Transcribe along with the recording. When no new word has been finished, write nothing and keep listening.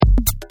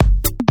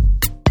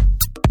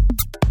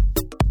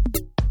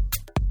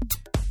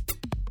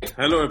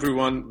Hello,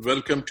 everyone.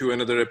 Welcome to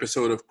another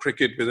episode of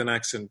Cricket with an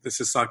Accent.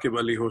 This is Saqib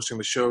Ali hosting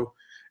the show,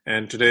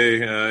 and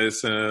today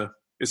it's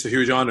a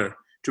huge honor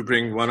to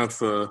bring one of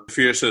the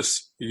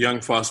fiercest young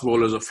fast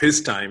bowlers of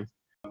his time.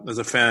 As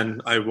a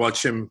fan, I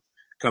watched him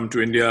come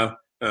to India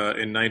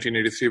in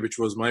 1983, which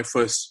was my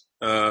first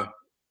memory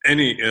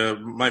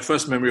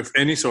of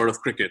any sort of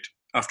cricket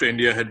after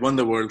India had won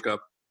the World Cup,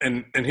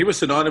 and he was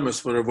synonymous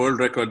for a world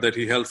record that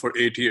he held for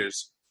 8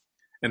 years.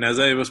 And as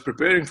I was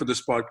preparing for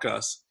this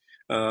podcast,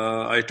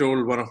 I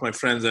told one of my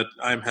friends that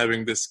I'm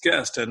having this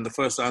guest, and the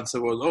first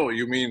answer was, "Oh,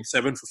 you mean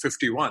 7 for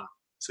 51?"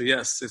 So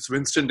yes, it's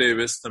Winston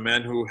Davis, the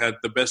man who had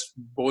the best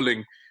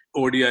bowling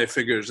ODI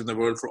figures in the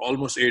world for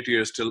almost 8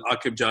 years till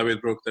Aqib Javed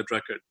broke that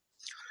record.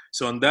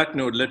 So on that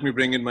note, let me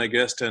bring in my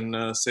guest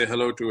and say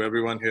hello to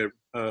everyone here.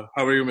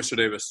 How are you, Mr.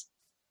 Davis?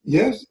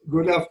 Yes,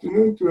 good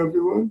afternoon to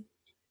everyone.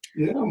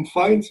 Yeah, I'm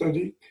fine,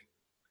 Sadiq.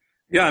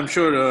 Yeah, I'm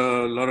sure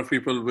a lot of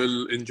people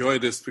will enjoy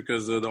this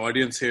because the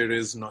audience here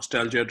is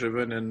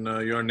nostalgia-driven, and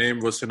your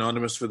name was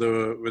synonymous with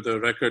a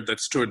record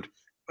that stood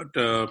at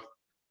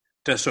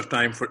test of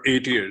time for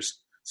 8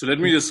 years. So let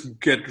me just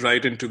get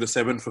right into the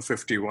 7 for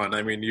 51.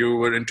 I mean, you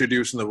were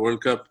introduced in the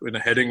World Cup in a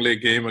Headingley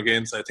game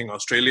against, I think,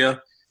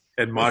 Australia,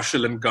 and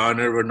Marshall and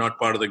Garner were not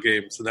part of the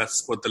game. So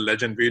that's what the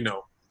legend we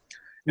know.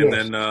 And Yes.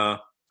 then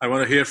I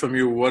want to hear from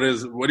you. What do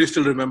you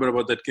still remember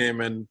about that game,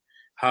 and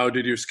how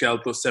did you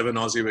scalp those 7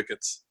 Aussie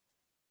wickets?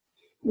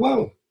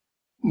 Well,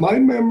 my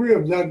memory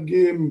of that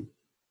game,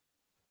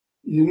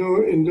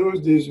 in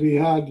those days we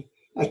had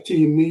a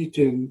team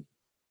meeting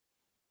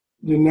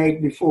the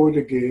night before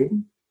the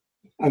game,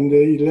 and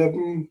the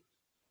 11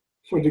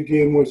 for the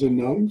game was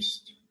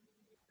announced,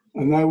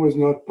 and I was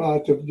not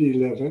part of the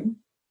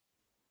 11.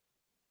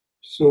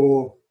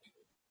 So,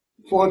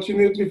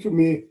 fortunately for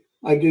me,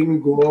 I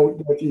didn't go out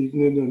that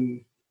evening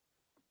and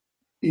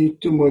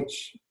eat too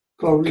much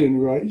curry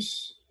and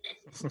rice.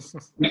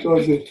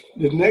 Because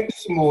the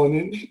next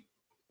morning,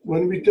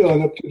 when we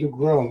turned up to the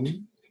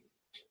ground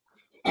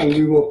and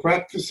we were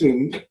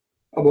practicing,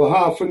 about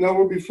half an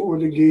hour before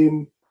the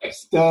game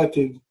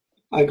started,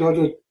 I got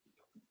a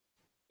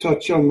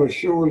touch on my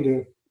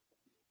shoulder,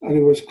 and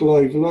it was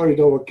Clive Lloyd,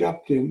 our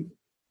captain,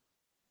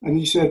 and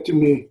he said to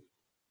me,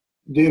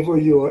 "Devo,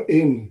 you are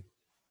in,"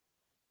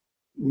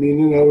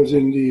 meaning I was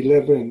in the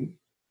 11.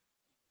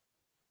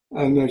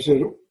 And I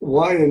said,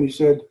 "Why?" And he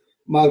said,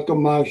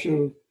 "Malcolm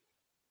Marshall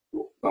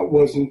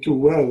wasn't too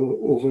well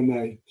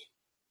overnight,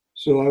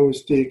 so I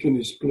was taking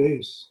his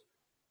place."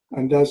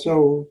 And that's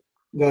how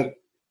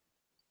that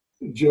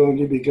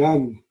journey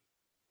began.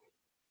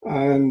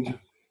 And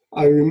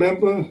I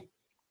remember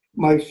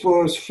my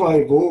first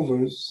 5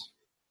 overs,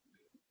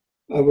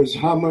 I was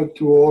hammered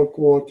to all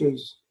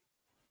quarters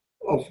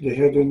of the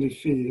head in the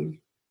field.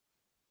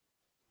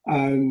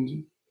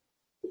 And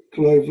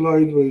Clive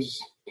Lloyd was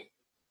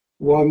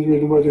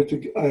wondering whether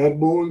I had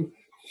bowled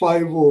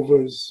 5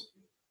 overs,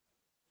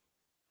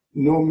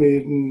 no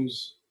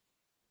maidens,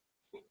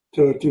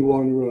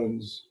 31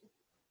 runs.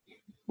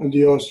 And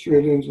the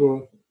Australians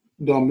were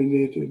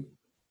dominated,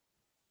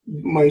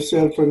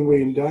 myself and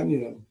Wayne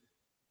Daniel.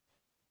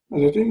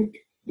 And I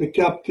think the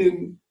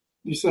captain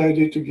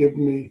decided to give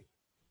me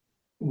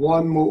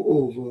 1 more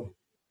over.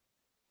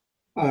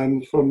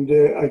 And from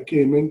there, I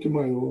came into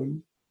my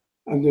own.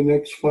 And the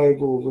next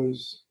 5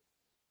 overs,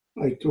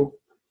 I took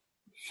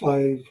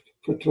 5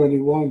 for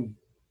 21.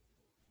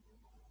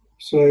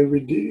 So I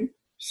redeemed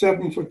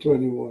 7 for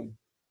 21.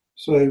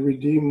 So I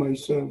redeemed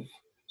myself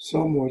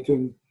somewhat,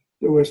 and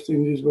the West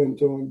Indies went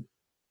on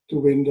to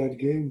win that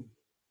game.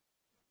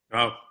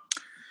 Wow.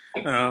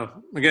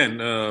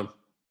 Again,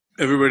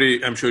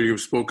 everybody I'm sure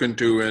you've spoken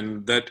to,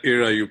 and that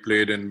era you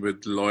played in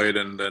with Lloyd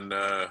and then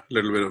a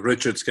little bit of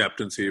Richards'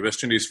 captaincy,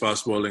 West Indies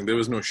fast bowling, there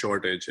was no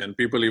shortage. And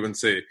people even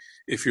say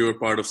if you were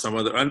part of some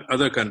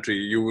other country,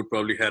 you would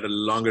probably had a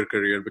longer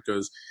career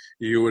because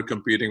you were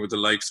competing with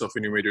the likes of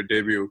when you made your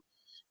debut,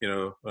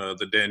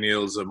 the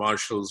Daniels, the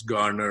Marshalls,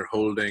 Garner,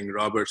 Holding,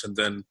 Roberts, and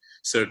then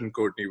certain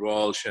Courtney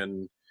Walsh,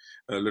 and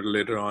a little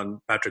later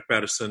on, Patrick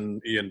Patterson,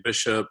 Ian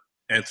Bishop,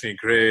 Anthony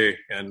Gray,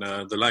 and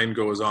the line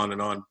goes on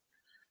and on.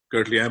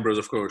 Curtly Ambrose,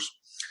 of course.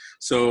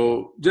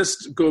 So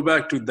just go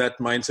back to that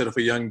mindset of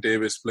a young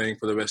Davis playing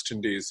for the West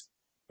Indies.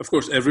 Of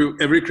course,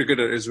 every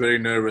cricketer is very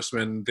nervous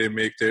when they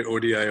make their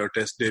ODI or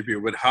Test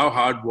debut, but how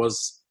hard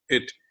was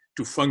it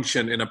to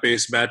function in a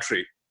pace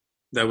battery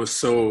that was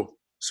so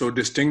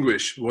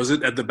distinguished? Was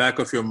it at the back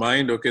of your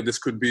mind, okay, this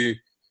could be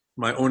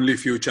my only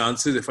few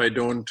chances if I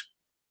don't?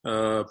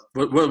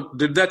 Well,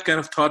 did that kind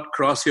of thought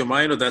cross your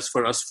mind, or that's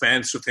for us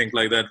fans to think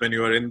like that? When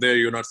you are in there,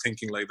 you're not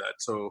thinking like that.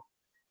 So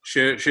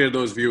share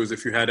those views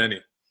if you had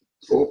any.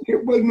 Okay,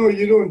 well, no,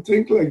 you don't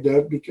think like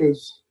that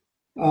because,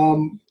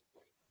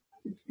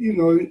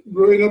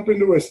 growing up in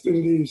the West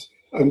Indies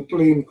and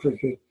playing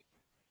cricket,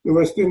 the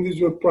West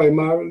Indies were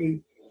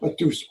primarily a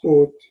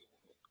 2-sport,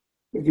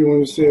 if you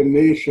want to say a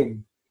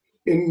nation.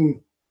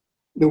 In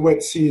the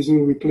wet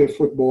season, we play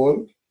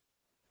football,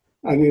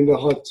 and in the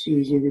hot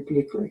season, we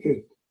play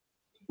cricket.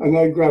 And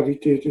I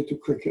gravitated to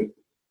cricket.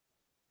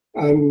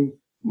 And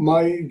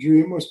my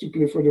dream was to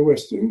play for the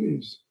West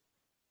Indies.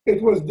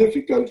 It was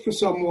difficult for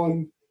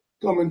someone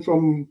coming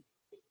from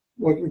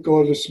what we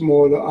call the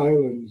smaller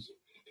islands,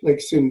 like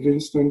St.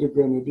 Vincent and the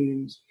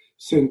Grenadines,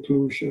 St.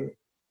 Lucia,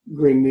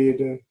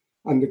 Grenada,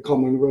 and the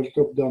Commonwealth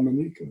of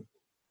Dominica.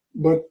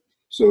 But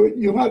so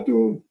you had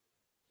to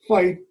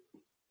fight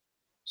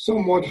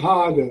somewhat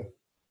harder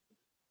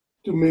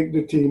to make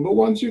the team. But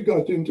once you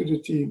got into the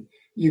team,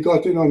 you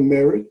got in on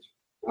merit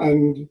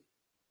and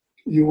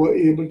you were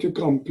able to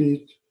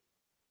compete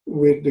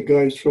with the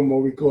guys from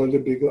what we call the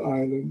bigger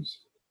islands.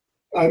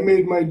 I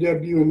made my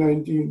debut in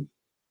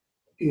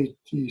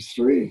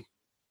 1983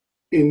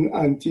 in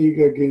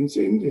Antigua against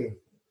India.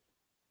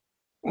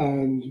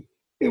 And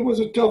it was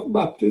a tough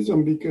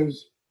baptism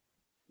because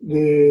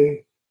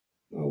I'm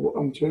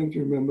trying to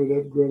remember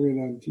that ground in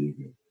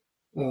Antigua,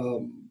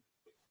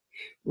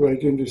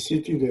 right in the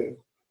city there.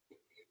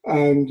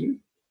 And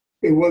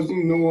it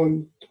wasn't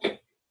known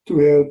to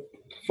help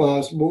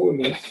fast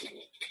bowlers.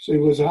 So it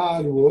was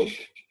hard work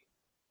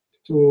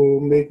to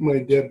make my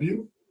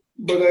debut.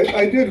 But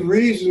I did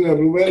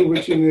reasonably well,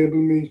 which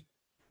enabled me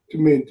to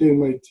maintain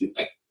my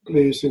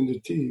place in the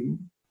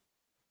team.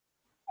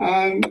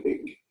 And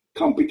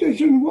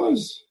competition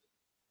was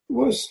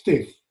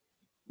stiff.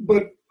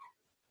 But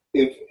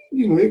if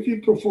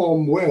you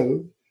perform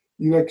well,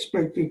 you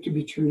expect it to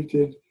be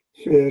treated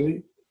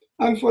fairly.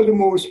 And for the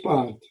most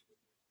part,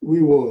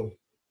 we were.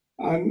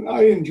 And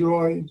I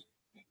enjoyed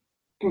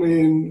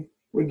playing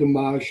with the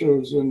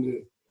Marshalls and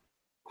the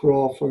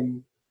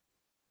Crawford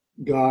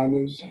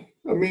Garners.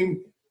 I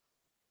mean,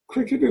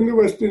 cricket in the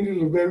West Indies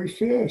was very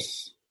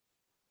fierce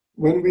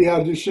when we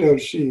had the Shell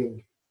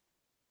Shield.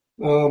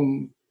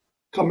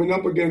 Coming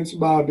up against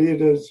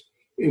Barbados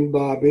in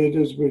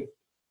Barbados with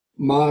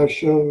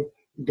Marshall,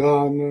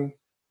 Garner,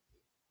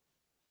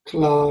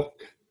 Clark,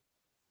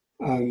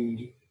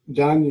 and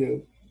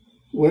Daniel.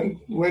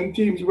 When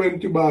teams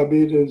went to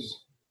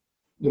Barbados,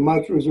 the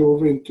match was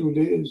over in 2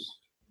 days.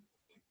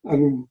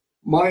 And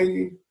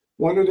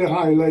one of the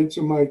highlights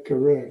of my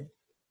career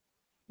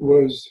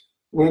was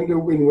when the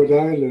Windward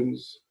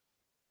Islands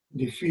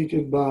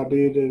defeated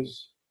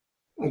Barbados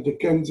at the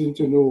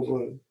Kensington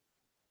Oval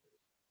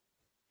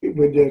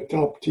with their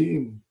top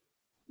team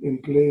in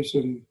place.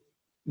 And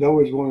that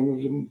was one of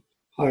the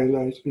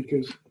highlights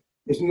because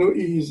it's no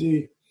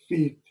easy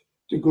feat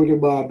to go to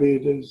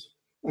Barbados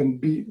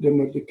and beat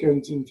them at the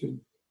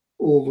Kensington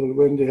Oval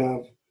when they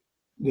have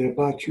their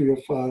battery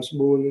of fast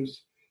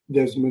bowlers,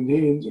 Desmond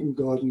Haynes and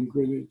Gordon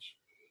Greenwich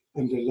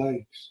and the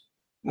likes.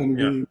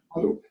 And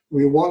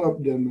we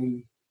walloped them,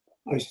 and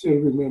I still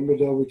remember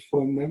that with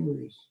fond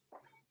memories.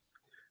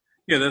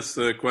 Yeah, that's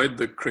quite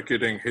the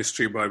cricketing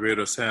history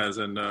Barbados has.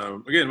 And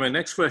again, my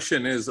next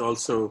question is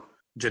also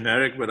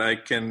generic, but I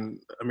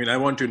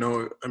want to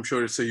know, I'm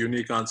sure it's a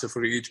unique answer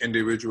for each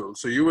individual.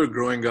 So you were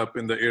growing up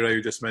in the era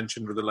you just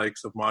mentioned with the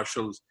likes of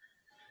Marshalls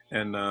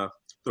and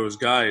those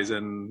guys,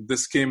 and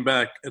this came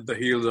back at the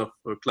heels of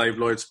Clive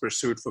Lloyd's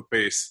pursuit for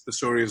pace. The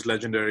story is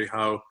legendary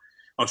how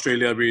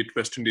Australia beat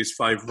West Indies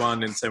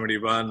 5-1 in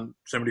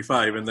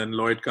 75, and then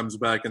Lloyd comes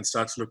back and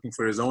starts looking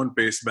for his own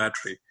pace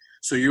battery.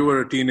 So you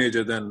were a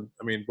teenager then,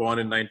 born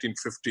in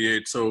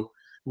 1958. So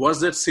was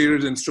that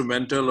series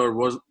instrumental, or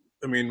were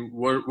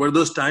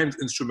those times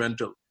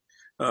instrumental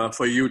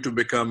for you to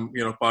become,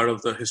 part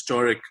of the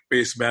historic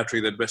pace battery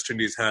that West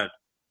Indies had?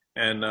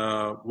 And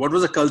what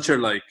was the culture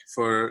like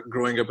for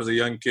growing up as a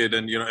young kid?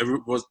 And,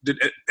 did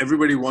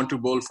everybody want to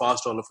bowl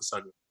fast all of a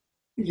sudden?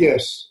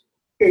 Yes.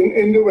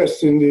 In the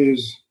West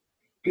Indies,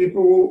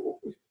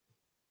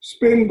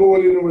 spin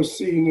bowling was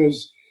seen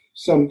as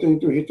something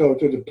to hit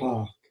out of the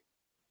park.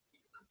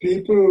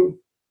 People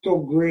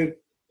took great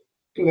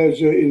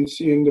pleasure in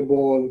seeing the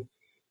ball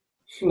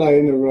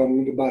flying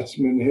around the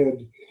batsman's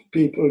head,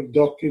 people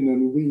ducking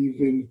and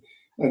weaving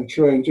and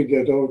trying to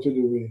get out of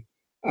the way.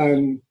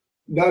 And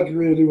that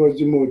really was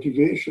the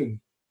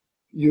motivation.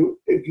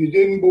 If you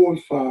didn't bowl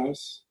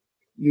fast,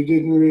 you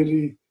didn't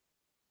really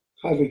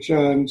have a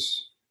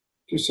chance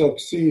to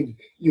succeed.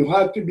 You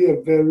had to be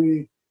a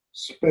very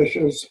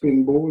special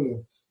spin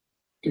bowler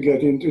to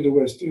get into the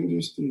West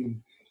Indies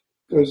team.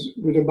 Because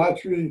with a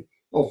battery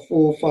of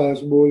 4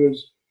 fast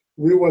bowlers,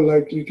 we were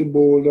likely to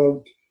bowl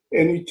out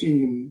any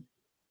team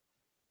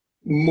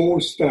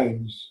most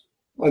times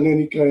on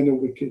any kind of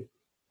wicket.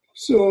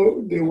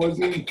 So there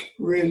wasn't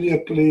really a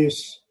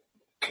place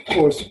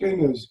for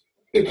spinners.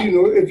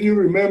 If you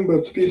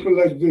remember, people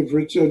like Viv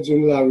Richards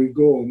and Larry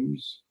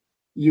Gomes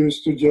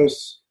used to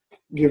just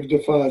give the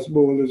fast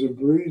bowlers a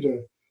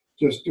breather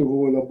just to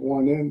hold up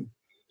one end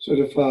so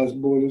the fast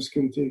bowlers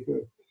can take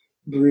a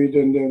breather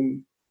and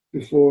then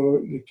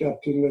before the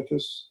captain let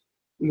us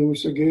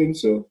loose again.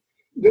 So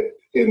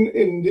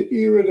in the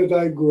era that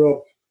I grew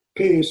up,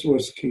 pace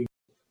was key.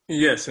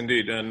 Yes,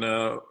 indeed. And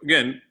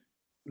again,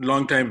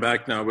 long time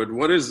back now, but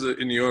what is,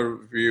 in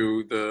your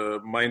view, the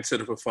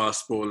mindset of a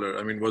fast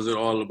bowler? Was it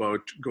all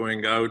about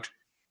going out,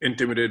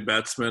 intimidate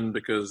batsmen,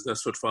 because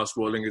that's what fast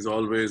bowling is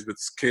always, with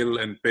skill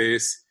and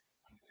pace?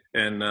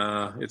 And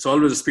it's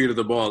always the speed of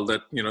the ball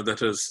that, that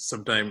has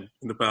sometime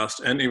in the past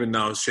and even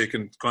now has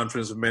shaken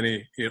confidence of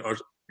many,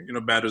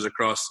 batters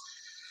across.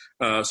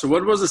 So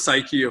what was the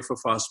psyche of a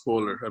fast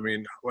bowler? I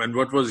mean, and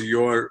what was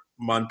your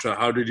mantra?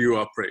 How did you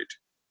operate?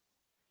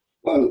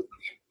 Well,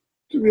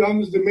 to be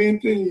honest, the main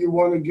thing, you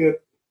want to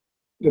get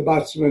the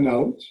batsman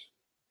out,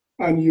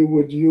 and you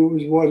would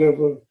use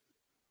whatever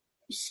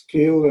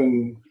skill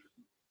and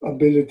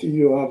ability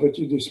you have at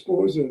your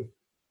disposal.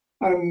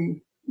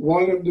 And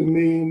one of the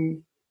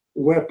main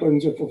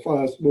weapons of a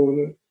fast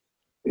bowler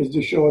is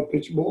the short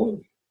pitch ball.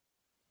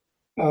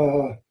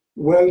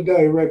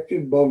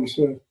 Well-directed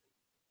bouncer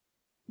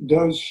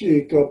does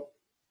shake up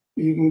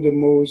even the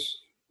most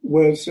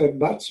well-set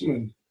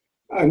batsman.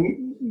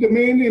 And the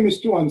main aim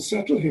is to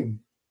unsettle him.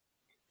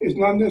 It's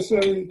not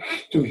necessarily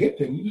to hit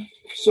him.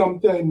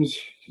 Sometimes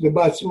the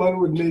batsman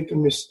would make a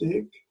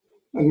mistake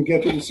and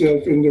get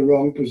himself in the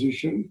wrong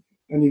position,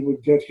 and he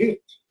would get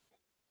hit.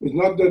 It's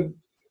not that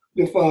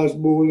the fast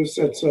bowler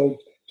sets out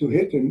to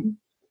hit him,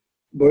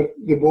 but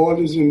the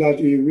ball is in that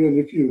area, and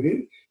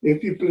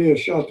if you play a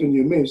shot and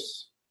you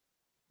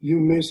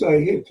miss, I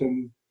hit.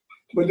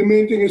 But the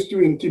main thing is to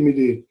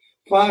intimidate.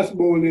 Fast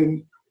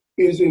bowling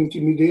is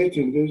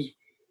intimidating.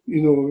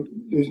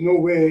 There's no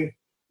way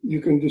you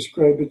can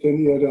describe it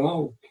any other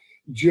how.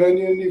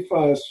 Genuinely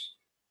fast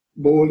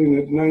bowling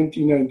at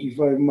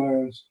 90-95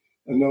 miles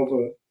an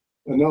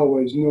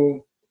hour is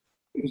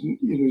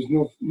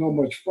not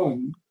much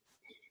fun.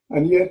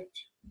 And yet,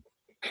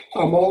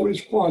 I'm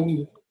always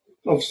fond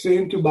of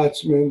saying to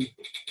batsmen,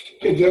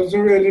 it doesn't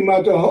really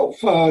matter how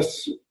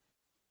fast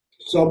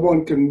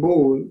someone can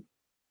bowl.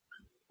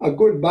 A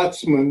good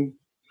batsman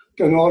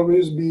can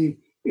always be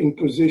in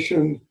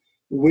position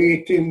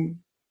waiting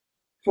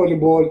for the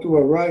ball to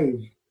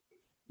arrive.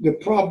 The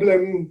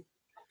problem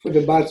for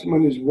the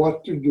batsman is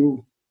what to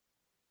do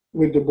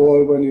with the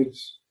ball when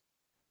it's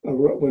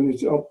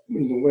up,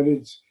 when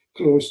it's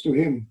close to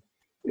him.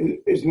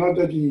 It's not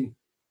that you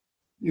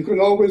can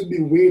always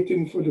be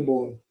waiting for the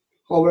ball,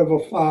 however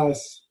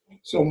fast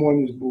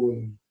someone is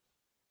bowling.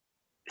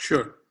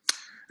 Sure.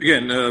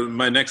 Again,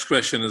 my next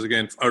question is,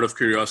 again, out of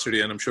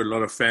curiosity, and I'm sure a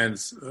lot of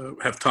fans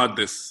have thought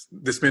this.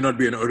 This may not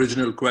be an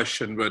original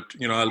question, but,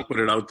 I'll put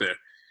it out there.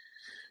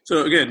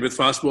 So, again, with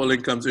fast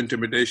bowling comes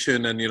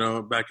intimidation, and,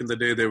 back in the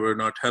day, there were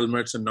not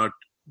helmets and not,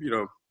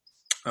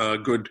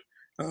 good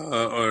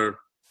or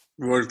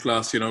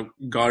world-class,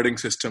 guarding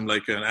system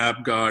like an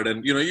ab guard.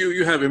 And,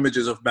 you have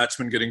images of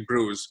batsmen getting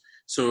bruised.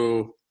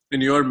 So, in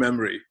your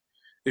memory,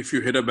 if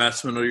you hit a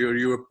batsman or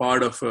you were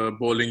part of a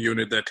bowling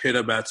unit that hit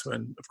a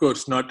batsman, of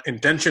course, not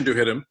intention to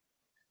hit him,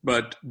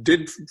 but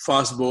did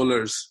fast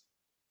bowlers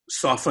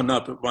soften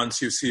up once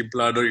you see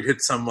blood or you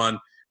hit someone?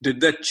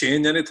 Did that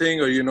change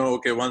anything? Or,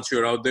 okay, once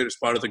you're out there, it's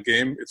part of the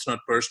game. It's not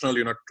personal.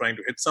 You're not trying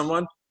to hit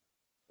someone.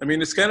 I mean,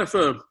 it's kind of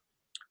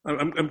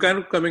I'm kind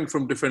of coming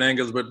from different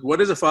angles, but what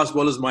is a fast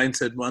bowler's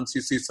mindset once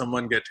you see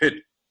someone get hit?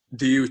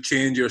 Do you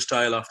change your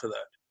style after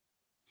that?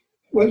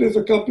 Well, there's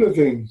a couple of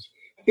things.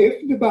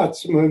 If the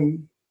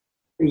batsman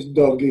is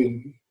dug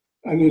in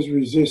and is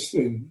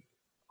resisting,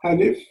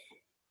 and if,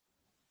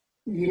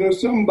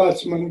 some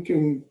batsmen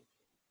can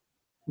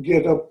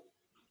get up,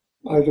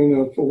 I don't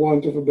know, for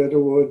want of a better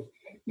word,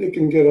 they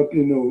can get up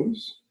your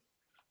nose.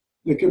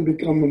 They can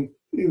become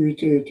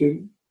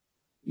irritated.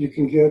 You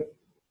can get,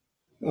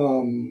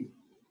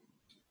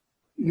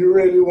 you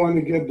really want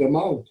to get them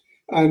out.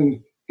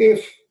 And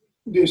if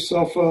they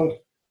suffer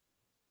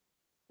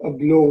a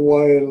blow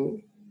while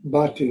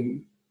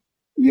batting,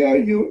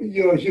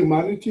 your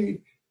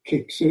humanity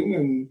kicks in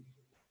and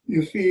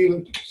you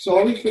feel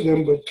sorry for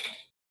them, but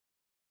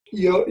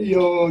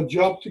your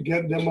job to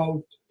get them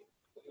out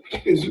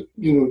is,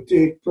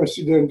 take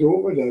precedent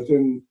over that.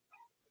 And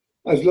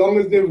as long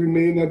as they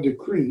remain at the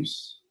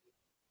crease,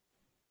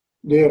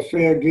 they're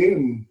fair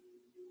game.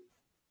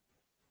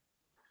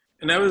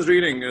 And I was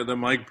reading the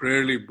Mike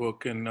Brearley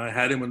book, and I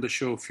had him on the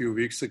show a few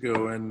weeks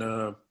ago,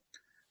 and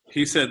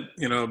he said,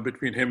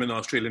 between him and the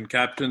Australian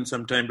captain,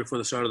 sometime before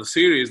the start of the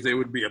series, there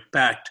would be a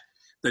pact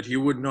that he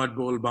would not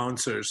bowl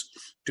bouncers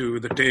to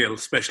the tail,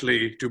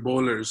 especially to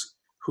bowlers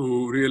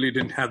who really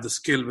didn't have the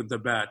skill with the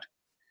bat.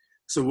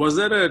 So was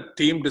that a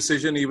team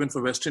decision even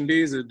for West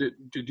Indies?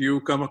 Did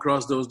you come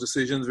across those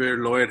decisions where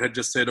Lloyd had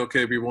just said,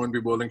 okay, we won't be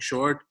bowling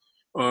short?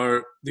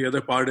 Or the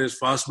other part is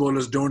fast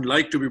bowlers don't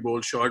like to be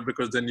bowled short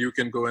because then you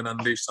can go and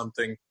unleash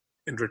something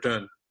in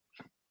return?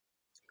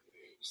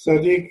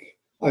 Sadiq,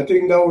 I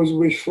think that was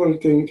wishful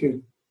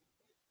thinking.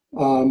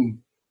 I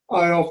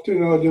often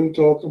heard them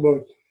talk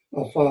about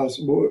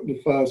the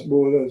fast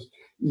bowlers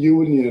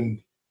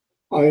union.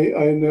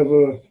 I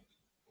never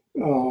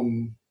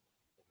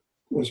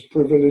was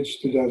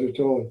privileged to that at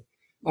all.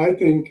 I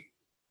think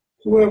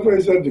whoever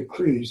is at the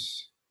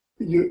crease,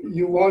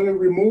 you want to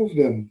remove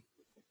them.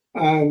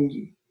 And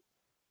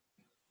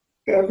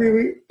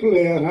every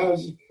player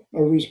has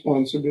a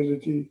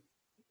responsibility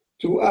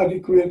to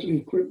adequately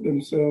equip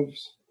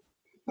themselves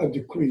at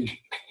the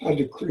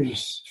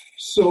crease.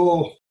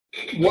 So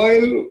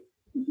while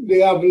they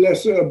have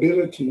lesser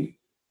ability,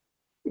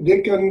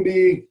 they can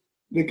be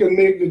they can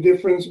make the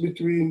difference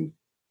between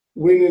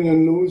winning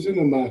and losing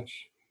a match.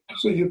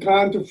 So you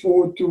can't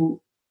afford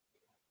to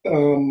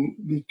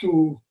be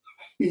too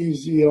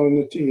easy on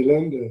the tail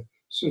ender,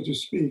 so to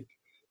speak.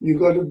 You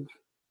got to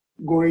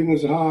go in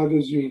as hard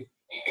as you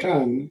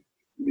can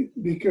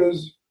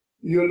because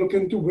you're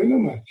looking to win a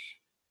match.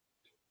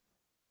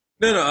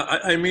 No,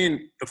 I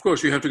mean, of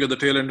course, you have to get the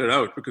tail ender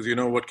out because you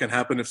know what can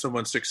happen if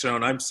someone sticks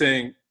around. I'm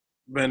saying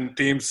when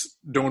teams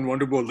don't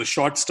want to bowl the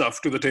short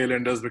stuff to the tail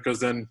enders because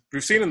then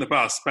we've seen in the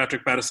past,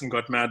 Patrick Patterson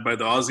got mad by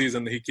the Aussies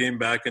and he came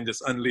back and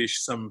just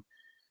unleashed some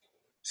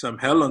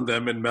hell on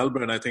them in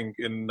Melbourne, I think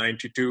in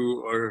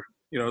 92 or,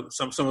 you know,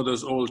 some of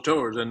those old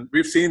tours. And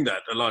we've seen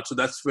that a lot. So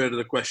that's where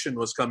the question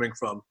was coming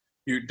from.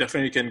 You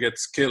definitely can get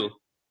skill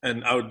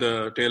and out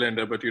the tail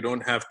ender, but you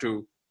don't have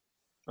to,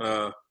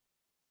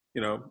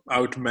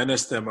 out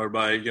menace them or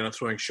by,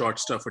 throwing short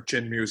stuff or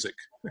chin music.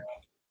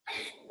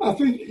 I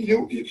think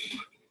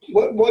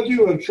what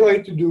you are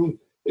trying to do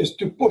is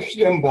to push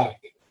them back.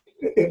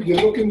 If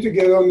you're looking to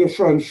get on the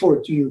front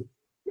foot,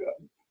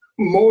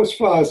 most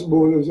fast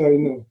bowlers I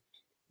know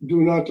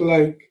do not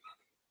like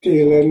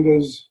tail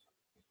enders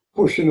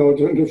pushing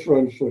out on the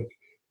front foot.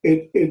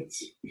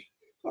 It's,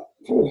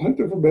 for want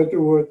of a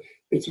better word,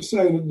 it's a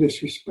sign of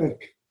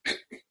disrespect.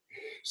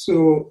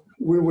 So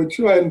we would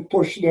try and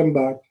push them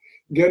back,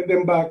 get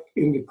them back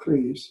in the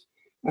crease,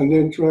 and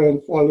then try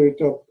and follow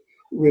it up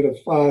with a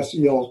fast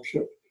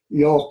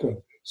Yorker.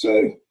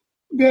 So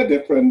there are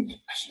different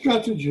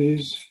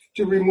strategies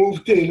to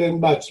remove tail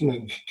end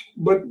batsmen,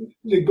 but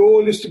the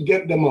goal is to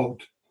get them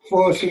out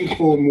first and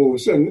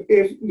foremost. And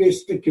if they're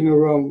sticking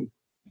around,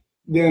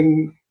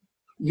 then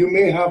you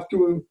may have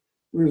to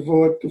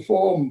revert to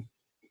form.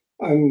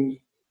 And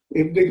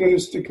if they're going to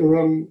stick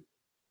around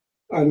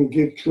and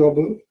give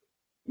trouble,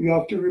 you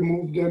have to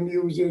remove them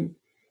using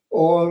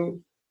all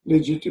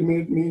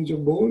legitimate means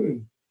of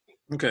bowling.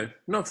 Okay.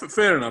 No,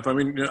 fair enough. I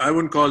mean, I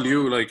wouldn't call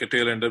you like a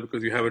tail ender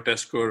because you have a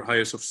test score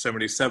highest of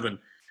 77.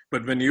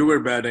 But when you were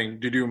batting,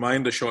 did you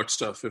mind the short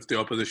stuff if the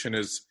opposition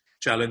is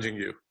challenging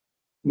you?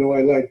 No,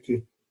 I liked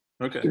it.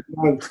 Okay.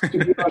 To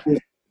be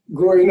honest,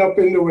 growing up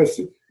in the West,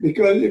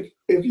 because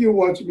if you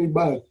watch me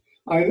bat,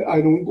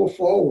 I don't go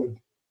forward.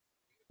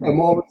 I'm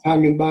always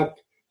hanging back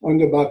on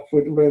the back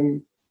foot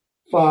when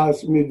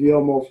fast,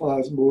 medium, or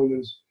fast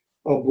bowlers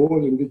are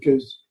bowling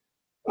because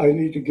I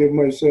need to give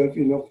myself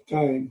enough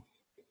time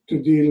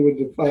to deal with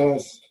the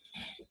fast,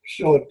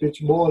 short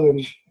pitch ball.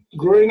 And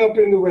growing up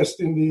in the West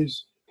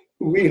Indies,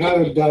 we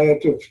had a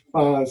diet of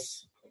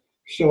fast,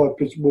 short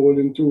pitch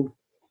bowling to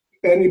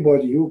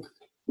anybody who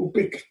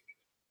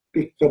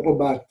picked up a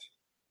bat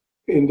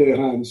in their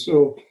hands.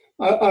 So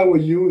I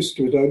was used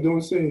to it. I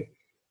don't say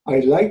I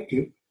liked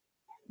it,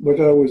 but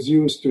I was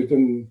used to it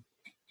and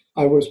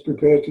I was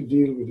prepared to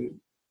deal with it.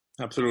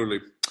 Absolutely.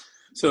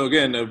 So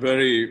again, a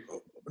very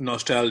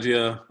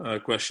nostalgia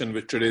question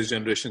which today's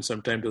generation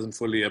sometimes doesn't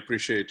fully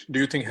appreciate. Do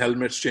you think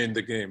helmets changed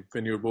the game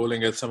when you're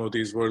bowling at some of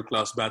these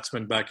world-class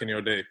batsmen back in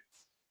your day?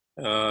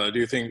 Do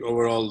you think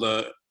overall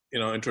the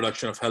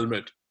introduction of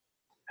helmet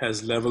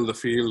has leveled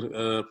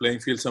the playing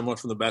field somewhat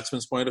from the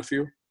batsman's point of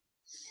view?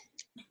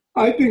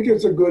 I think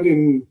it's a good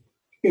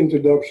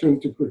introduction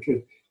to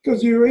cricket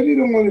because you really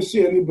don't want to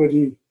see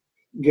anybody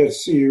get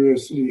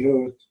seriously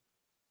hurt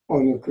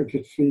on a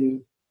cricket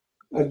field.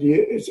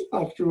 It's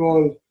after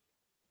all,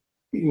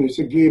 it's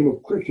a game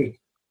of cricket.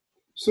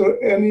 So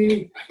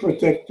any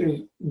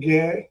protective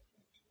gear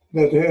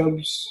that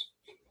helps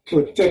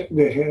protect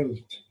the health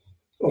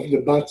of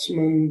the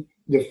batsman,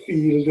 the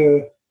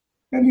fielder,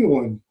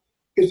 anyone,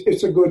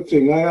 it's a good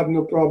thing. I have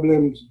no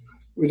problems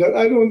with that.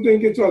 I don't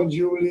think it's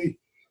unduly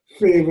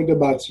favor the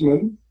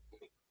batsman.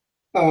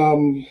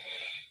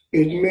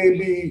 It may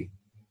be,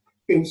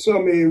 in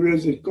some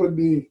areas, it could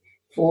be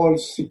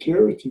false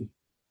security,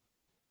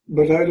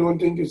 but I don't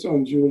think it's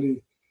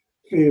unduly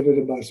favor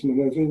the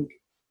batsman. I think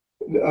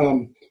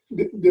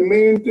the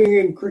main thing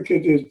in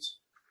cricket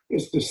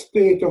is the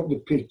state of the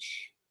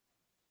pitch.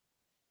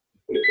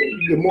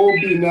 The more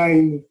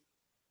benign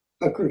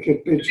a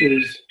cricket pitch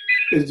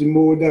is the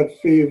more that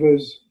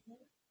favors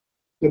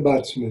the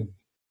batsman.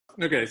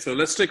 Okay, so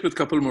let's stick with a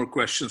couple more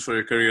questions for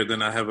your career.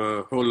 Then I have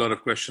a whole lot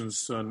of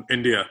questions on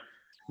India,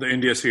 the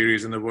India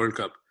series and the World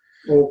Cup.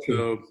 Okay.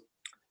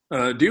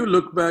 So, do you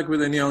look back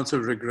with any ounce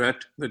of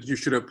regret that you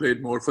should have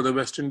played more for the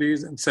West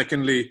Indies? And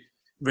secondly,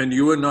 when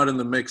you were not in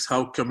the mix,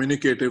 how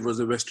communicative was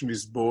the West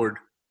Indies board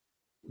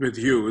with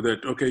you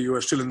that, okay, you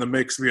are still in the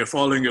mix, we are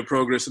following your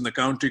progress in the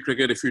county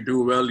cricket. If you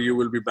do well, you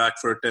will be back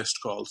for a test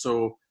call.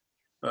 So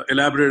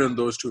elaborate on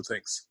those two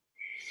things.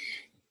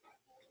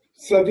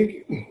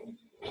 Sadiq,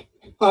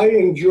 I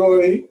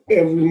enjoy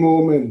every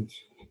moment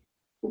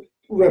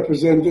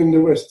representing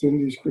the West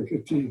Indies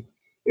cricket team.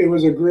 It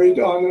was a great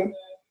honor.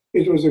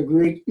 It was a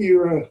great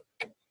era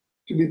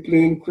to be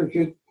playing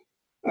cricket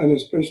and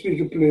especially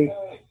to be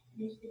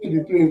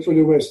playing for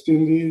the West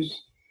Indies.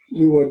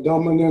 We were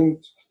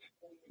dominating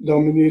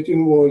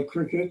world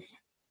cricket.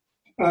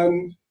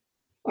 And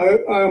I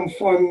am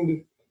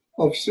fond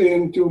of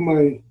saying to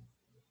my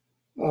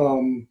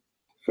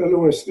fellow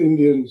West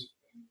Indians,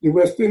 the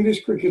West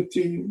Indies cricket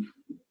team,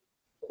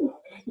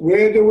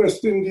 where the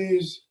West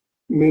Indies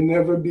may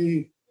never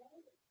be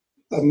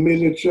a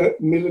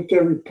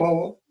military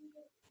power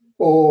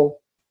or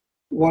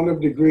one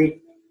of the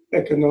great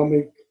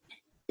economic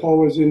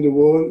powers in the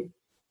world,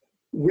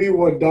 we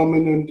were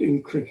dominant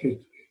in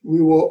cricket.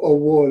 We were a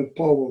world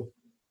power.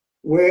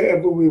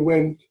 Wherever we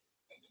went,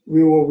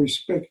 we were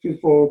respected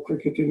for our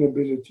cricketing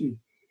ability.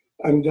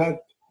 And that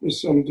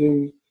is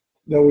something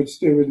that would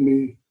stay with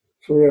me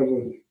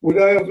forever.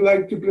 Would I have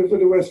liked to play for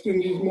the West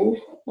Indies more?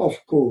 Of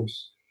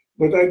course.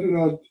 But I do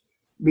not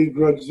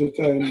begrudge the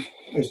time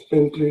I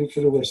spent playing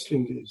for the West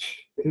Indies.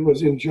 It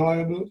was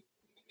enjoyable.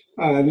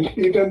 And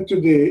even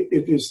today,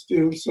 it is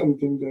still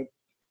something that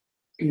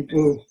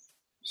people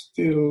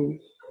still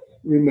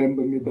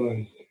remember me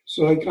by.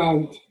 So I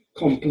can't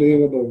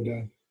complain about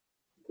that.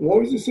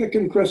 What was the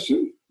second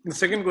question? The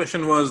second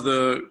question was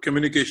the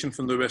communication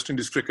from the West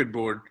Indies Cricket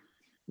Board.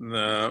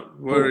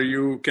 Were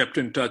you kept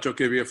in touch?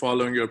 Okay, we are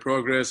following your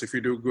progress. If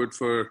you do good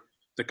for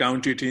the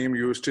county team,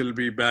 you will still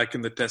be back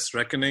in the Test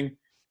reckoning.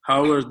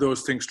 How were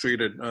those things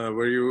treated?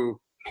 Were you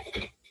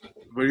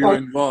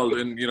involved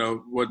in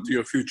what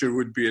your future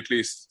would be? At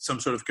least some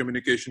sort of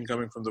communication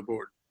coming from the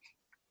board.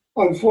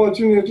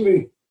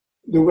 Unfortunately,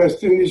 the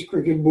West Indies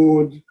Cricket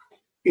Board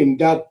in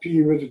that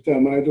period of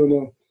time, I don't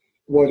know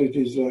what it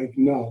is like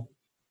now,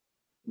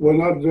 were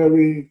not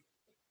very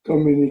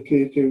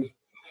communicative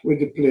with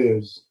the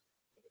players.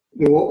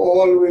 They were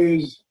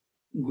always,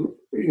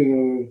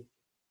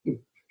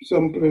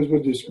 some players were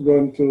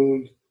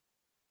disgruntled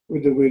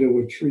with the way they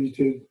were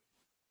treated.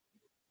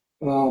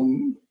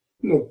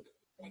 Look,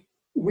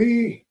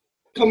 we,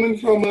 coming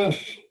from a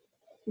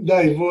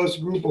diverse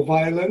group of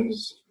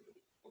islands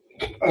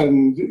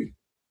and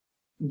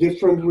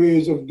different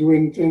ways of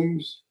doing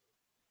things,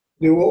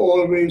 there were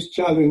always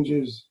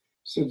challenges,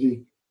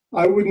 Sadiq.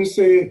 I wouldn't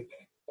say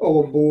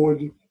our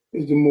board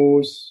is the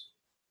most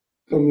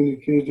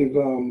communicative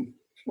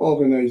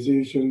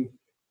organization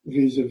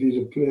vis-a-vis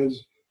the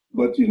players,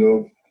 but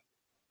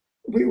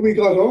we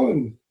got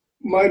on.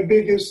 My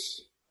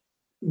biggest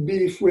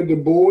beef with the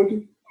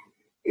board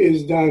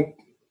is that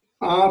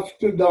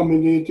after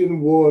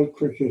dominating world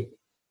cricket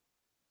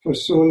for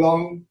so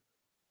long,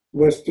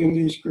 West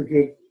Indies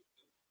cricket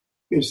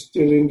is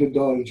still in the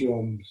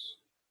doldrums.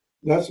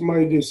 That's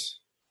my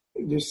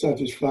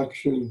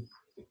dissatisfaction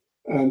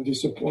and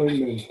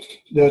disappointment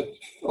that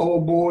our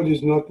board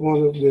is not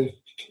one of the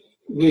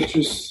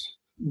richest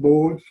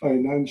board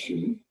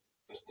financially,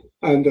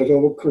 and that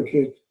our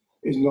cricket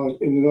is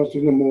not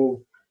in a more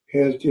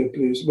healthier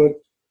place.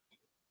 But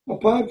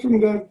apart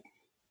from that,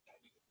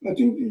 I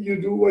think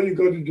you do what you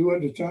got to do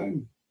at the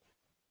time.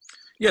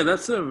 Yeah,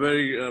 that's a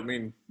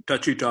very,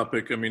 touchy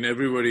topic.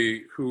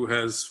 Everybody who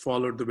has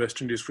followed the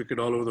West Indies cricket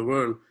all over the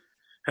world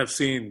have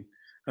seen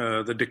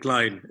the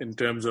decline in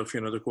terms of,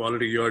 the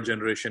quality your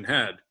generation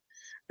had.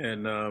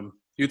 And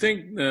you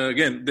think,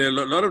 again, there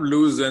are a lot of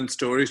loose end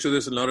stories to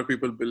this. A lot of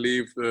people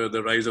believe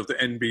the rise of the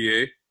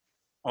NBA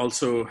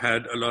also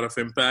had a lot of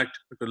impact,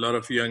 because a lot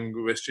of young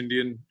West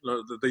Indian,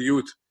 the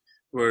youth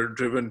were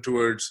driven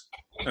towards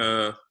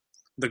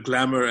the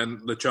glamour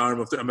and the charm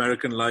of the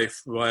American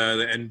life via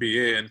the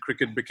NBA, and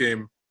cricket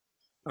became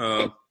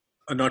a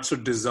not so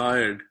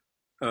desired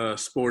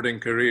sporting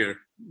career.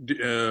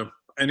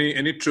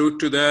 Any truth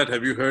to that?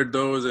 Have you heard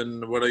those,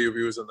 and what are your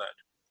views on that?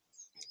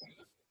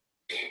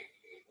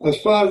 As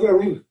far as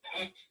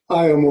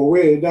I am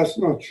aware, that's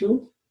not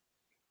true.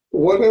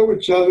 What I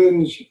would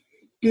challenge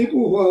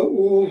people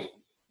who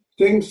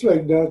things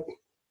like that,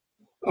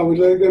 I would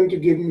like them to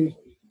give me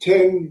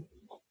 10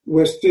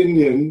 West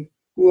Indian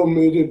who have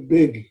made it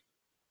big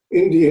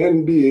in the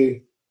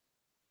NBA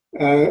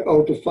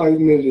out of 5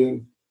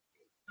 million,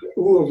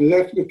 who have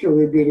left the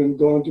Caribbean and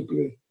gone to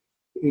play,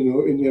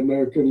 in the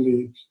American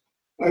leagues.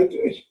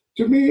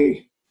 To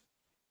me,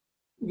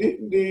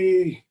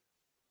 the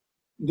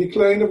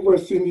decline of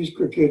West Indies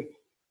cricket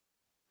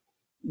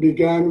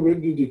began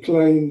with the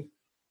decline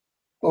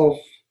of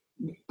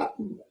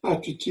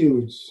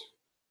attitudes.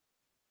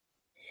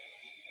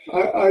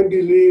 I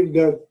believe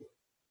that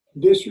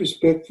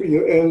disrespect for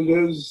your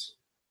elders,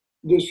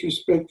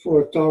 disrespect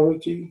for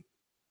authority,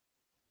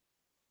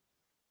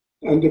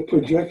 and the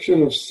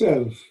projection of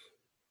self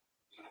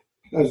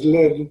has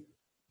led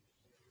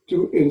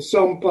to, in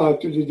some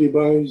part, to the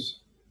demise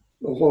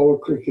of our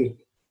cricket.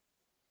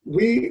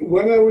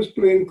 When I was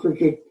playing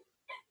cricket,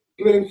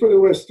 playing for the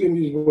West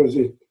Indies was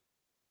it.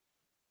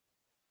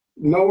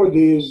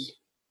 Nowadays,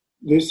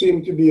 there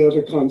seem to be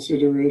other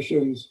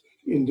considerations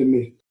in the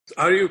mix.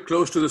 Are you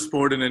close to the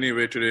sport in any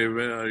way today?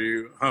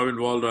 How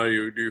involved are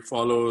you? Do you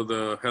follow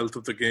the health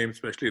of the game,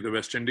 especially the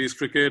West Indies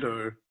cricket?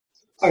 Or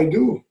I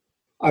do.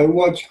 I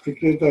watch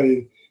cricket.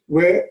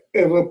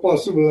 Wherever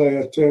possible,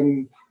 I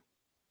attend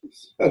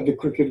at the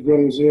cricket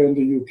grounds here in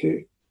the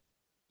UK.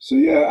 So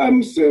yeah,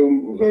 I'm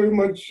still very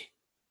much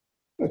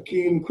a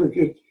keen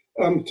cricket.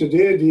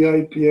 Today the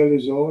IPL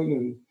is on,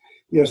 and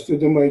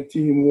yesterday my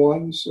team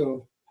won,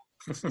 so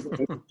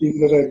the team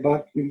that I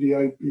backed in the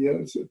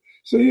IPL.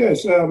 So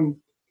yes,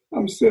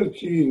 I'm still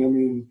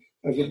keen.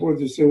 as opposed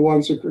to say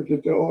once a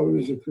cricketer,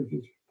 always a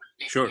cricketer.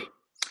 Sure.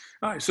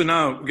 All right. So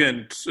now,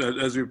 again,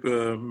 as we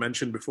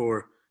mentioned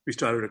before we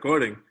started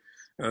recording,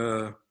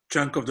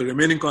 chunk of the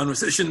remaining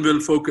conversation will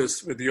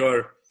focus with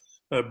your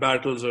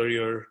battles or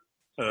your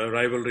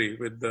rivalry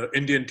with the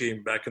Indian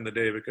team back in the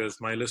day, because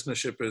my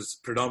listenership is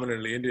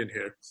predominantly Indian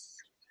here.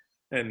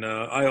 And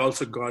I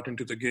also got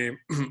into the game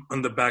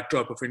on the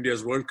backdrop of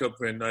India's World Cup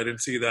win. I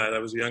didn't see that. I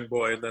was a young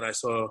boy, and then I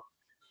saw,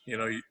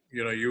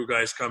 you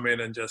guys come in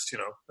and just,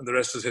 and the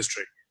rest is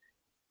history.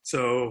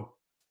 So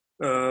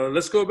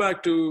let's go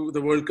back to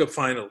the World Cup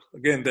final.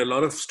 Again, there are a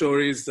lot of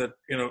stories that,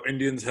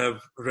 Indians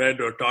have read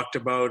or talked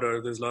about,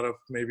 or there's a lot of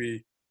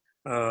maybe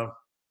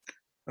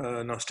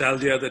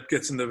nostalgia that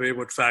gets in the way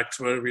what facts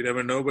were. We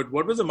never know. But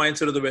what was the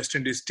mindset of the West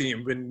Indies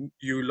team when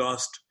you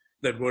lost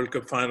that World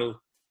Cup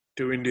final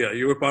to India?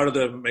 You were part of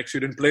the mix. You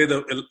didn't play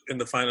in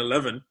the final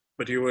 11,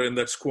 but you were in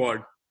that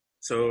squad.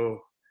 So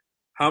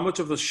how much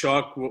of a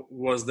shock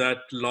was that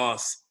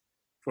loss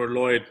for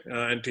Lloyd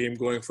and team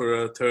going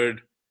for a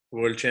third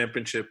World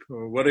Championship?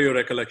 What are your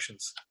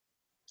recollections?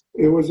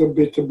 It was a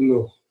bitter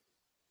blow.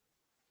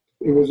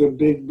 It was a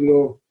big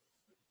blow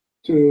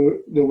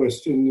to the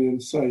West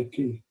Indian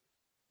psyche,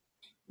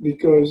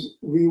 because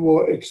we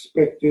were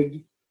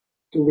expected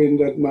to win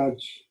that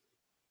match.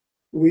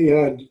 We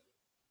had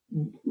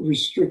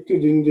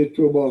restricted India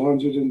to about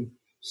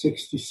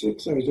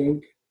 166, I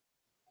think,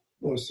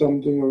 or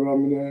something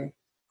around there.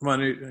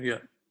 Yeah.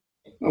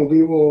 And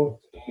we were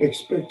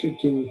expected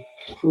to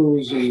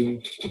cruise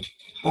and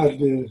have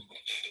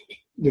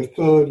the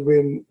third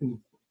win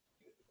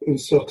in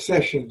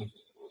succession.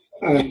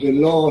 And the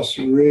loss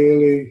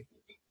really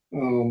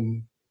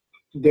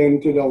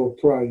dented our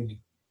pride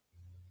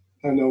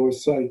and our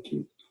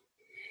psyche.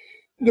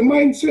 The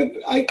mindset,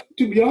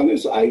 to be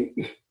honest, I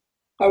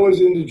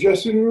was in the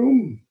dressing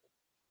room,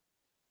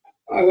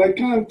 and I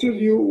can't tell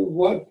you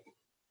what.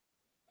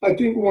 I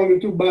think one or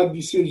two bad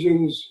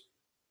decisions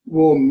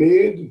were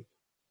made.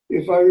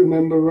 If I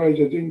remember right,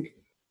 I think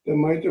there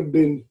might have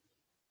been.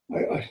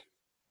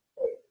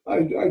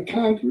 I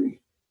can't.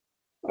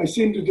 I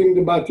seem to think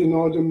the batting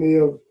order may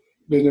have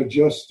been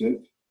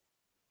adjusted.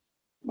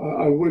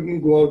 I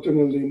wouldn't go out on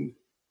a limb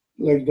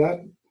like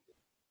that.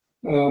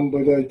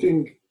 But I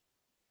think,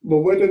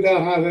 whether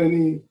that had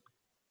any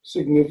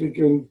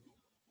significant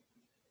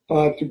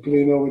part to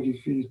play in our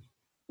defeat,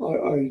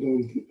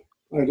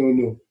 I don't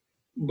know.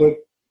 But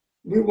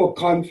we were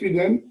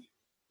confident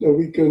that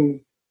we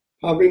can,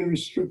 having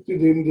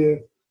restricted India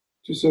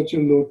to such a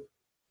low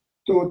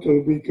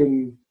total, we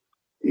can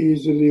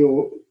easily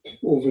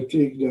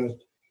overtake that.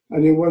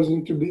 And it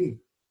wasn't to be.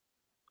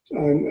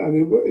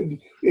 And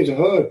it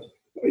hurt.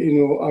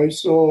 I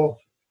saw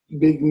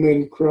big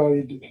men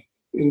cried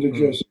in the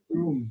dressing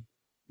room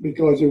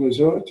because it was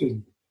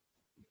hurting.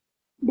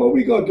 But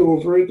we got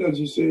over it, as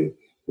you say,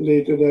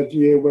 later that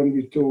year when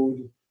we told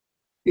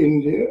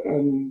India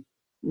and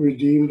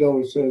redeemed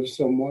ourselves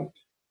somewhat.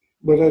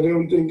 But I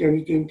don't think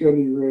anything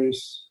can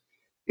erase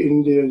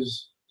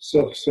India's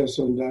success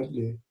on that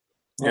day.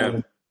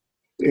 Yeah.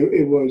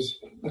 It was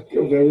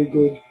a very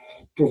good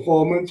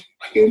performance.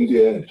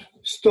 India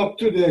stuck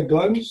to their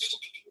guns.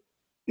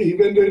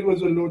 Even though it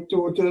was a low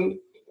total,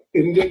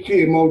 India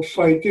came out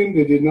fighting.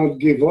 They did not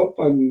give up,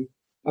 and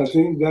I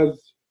think that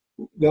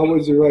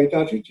was the right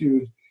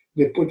attitude.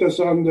 They put us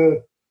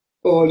under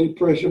early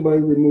pressure by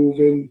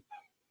removing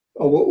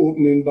our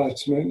opening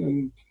batsmen,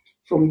 and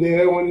from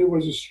there on it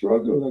was a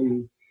struggle.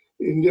 And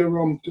India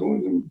romped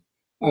on them,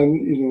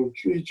 and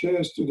 3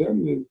 cheers to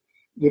them.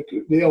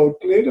 They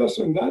outplayed us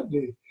on that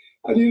day.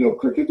 And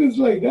cricket is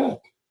like that.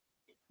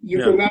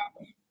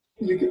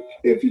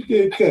 If you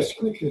take Test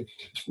cricket,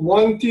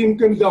 one team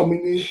can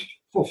dominate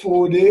for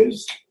 4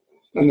 days,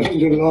 and on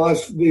the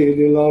last day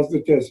they lost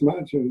the Test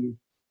match. And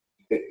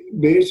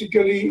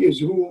basically, is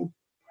who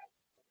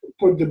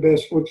put the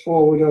best foot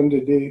forward on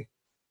the day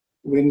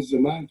wins the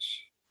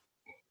match.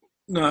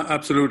 No,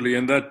 absolutely,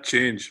 and that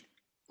changed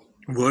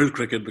world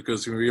cricket,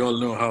 because we all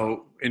know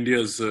how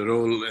India's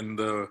role in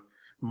the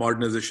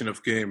modernization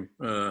of game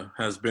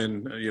has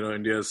been.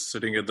 India's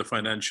sitting at the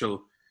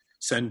financial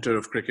center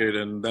of cricket,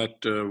 and that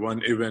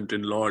one event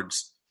in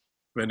Lords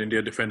when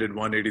India defended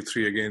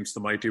 183 against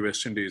the mighty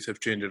West Indies have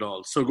changed it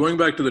all. So going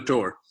back to the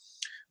tour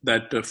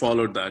that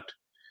followed that,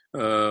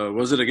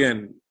 was it,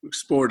 again,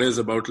 sport is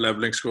about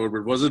leveling score,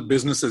 but was it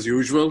business as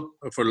usual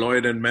for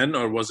Lloyd and men,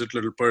 or was it a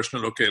little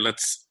personal? Okay,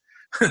 let's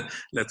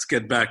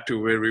get back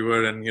to where we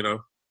were, and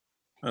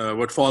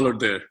what followed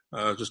there.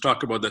 Just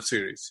talk about that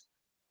series.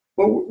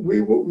 Well,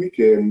 we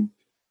came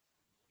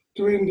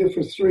to India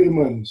for 3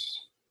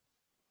 months.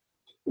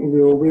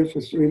 We were away for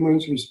 3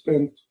 months. We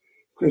spent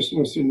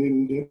Christmas in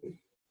India.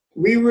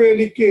 We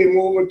really came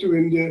over to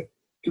India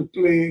to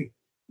play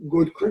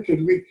good cricket.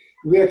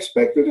 We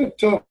expected a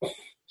tough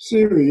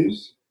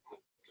series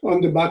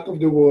on the back of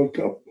the World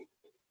Cup.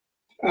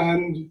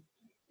 And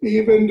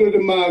even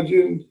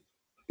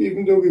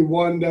though we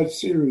won that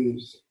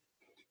series,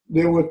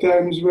 there were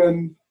times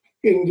when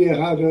India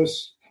had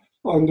us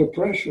under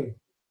pressure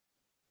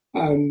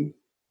and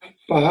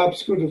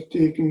perhaps could have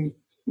taken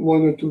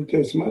one or two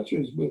test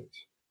matches, but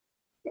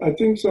I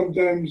think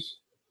sometimes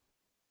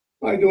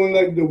I don't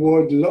like the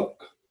word luck.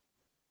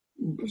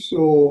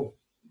 So,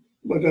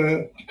 but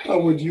I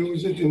would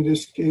use it in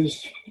this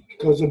case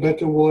because a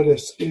better word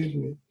escaped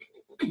me.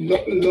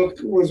 Luck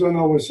was on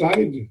our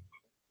side,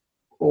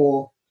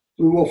 or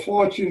we were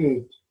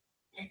fortunate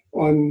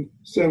on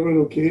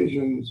several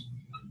occasions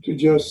to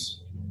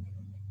just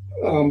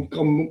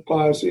come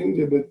past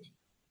India. But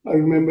I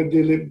remember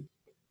Dilip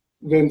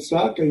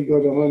Vensaka, he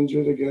got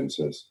 100 against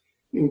us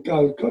in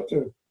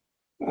Calcutta.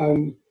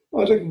 And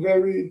other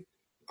very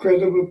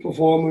credible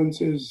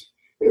performances.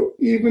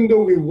 Even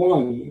though we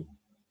won,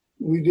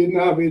 we didn't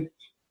have it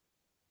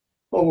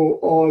all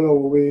our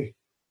way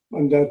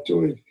on that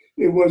tour.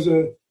 It was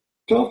a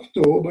tough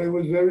tour, but it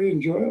was very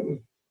enjoyable.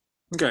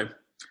 Okay,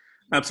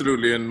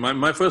 absolutely. And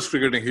my first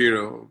cricketing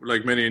hero,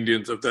 like many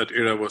Indians of that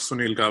era, was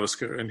Sunil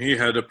Gavaskar. And he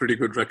had a pretty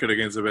good record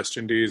against the West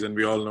Indies. And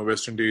we all know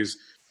West Indies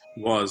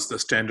was the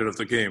standard of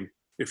the game.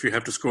 If you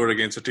have to score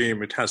against a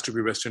team, it has to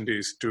be West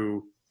Indies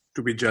to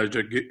be judged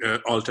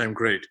all-time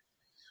great.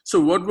 So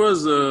what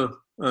was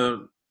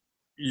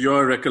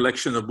your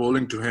recollection of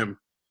bowling to him?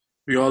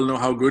 We all know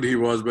how good he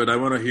was, but I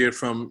want to hear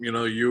from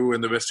you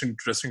in the West Indian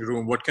dressing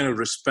room, what kind of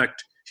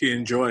respect he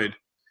enjoyed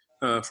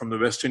from the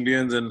West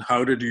Indians, and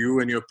how did you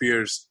and your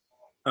peers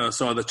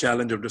saw the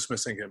challenge of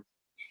dismissing him?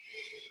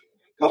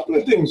 Couple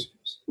of things.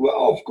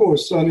 Well, of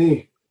course,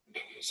 Sonny,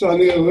 I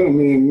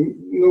mean,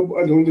 no,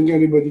 I don't think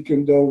anybody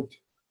can doubt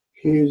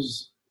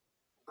his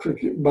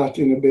cricket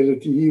batting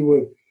ability. He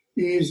was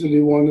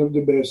easily one of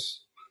the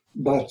best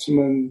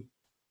batsmen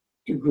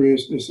to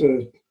grace this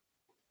earth.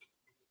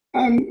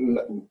 And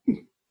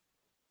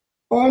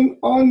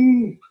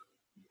on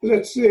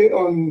let's say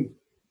on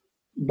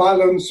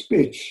balanced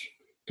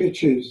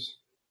pitches,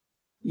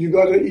 you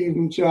got an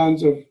even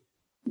chance of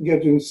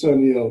getting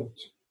Sonny out.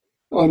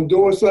 On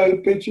docile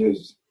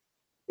pitches,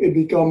 it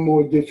become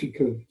more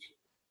difficult.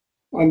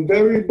 On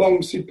very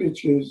bouncy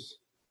pitches,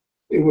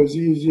 it was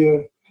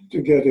easier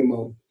to get him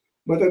out.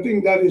 But I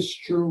think that is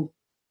true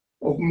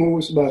of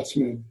most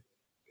batsmen.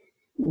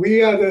 We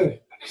had a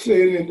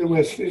saying in the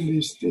West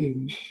Indies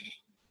team,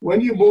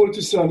 when you bowl to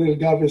Sunil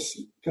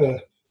Gavaskar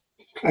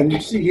and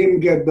you see him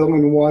get down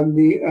on one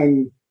knee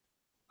and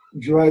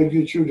drive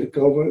you through the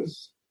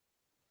covers,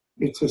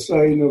 it's a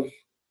sign of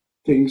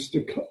things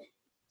to come.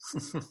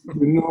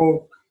 You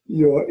know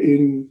you're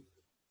in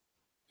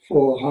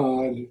for a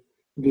hard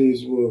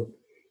day's work.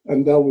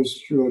 And that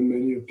was true on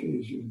many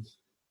occasions.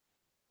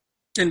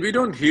 And we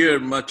don't hear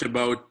much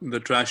about the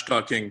trash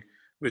talking,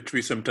 which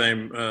we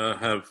sometimes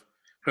have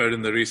heard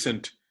in the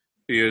recent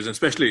years,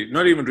 especially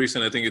not even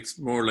recent. I think it's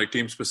more like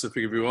team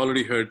specific. We've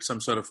already heard some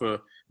sort of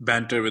a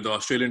banter with the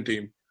Australian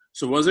team.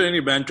 So was there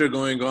any banter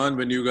going on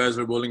when you guys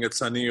were bowling at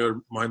Sunny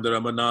or Mahendra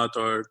Amarnath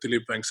or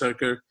Dilip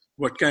Vengsarkar?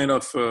 What kind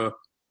of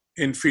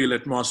infield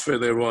atmosphere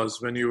there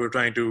was when you were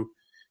trying to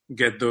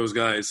get those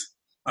guys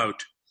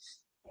out?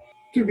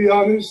 To be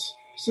honest,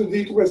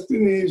 Sadiq, West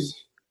Indies,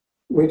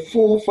 with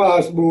 4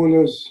 fast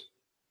bowlers,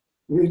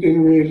 we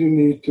didn't really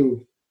need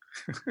to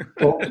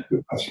talk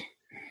to us.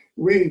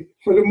 We,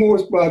 for the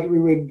most part, we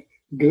would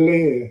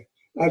glare.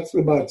 That's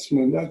the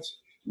batsman.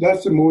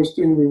 That's the most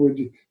thing we would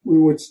do. We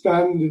would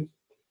stand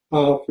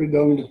halfway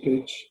down the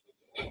pitch,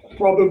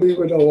 probably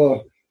with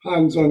our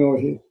hands on our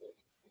hip,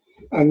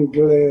 and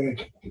glare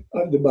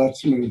at the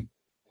batsman.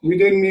 We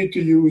didn't need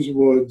to use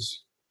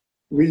words.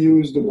 We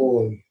used the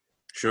ball.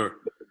 Sure.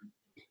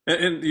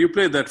 And you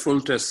played that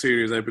full test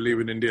series, I believe,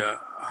 in India.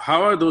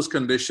 How are those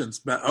conditions?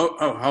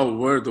 How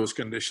were those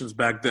conditions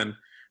back then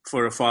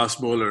for a fast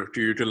bowler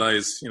to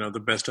utilize, the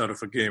best out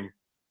of a game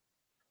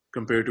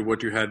compared to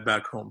what you had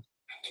back home?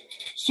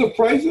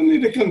 Surprisingly,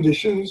 the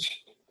conditions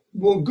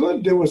were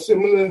good. They were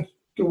similar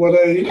to what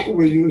I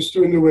were used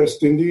to in the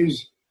West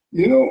Indies.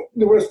 The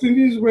West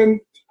Indies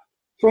went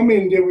from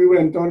India. We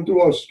went on to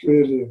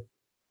Australia,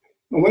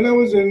 and when I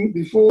was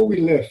before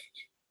we left,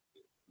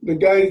 the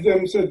guys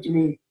them said to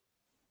me,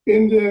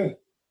 India,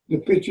 the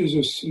pitches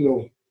are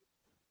slow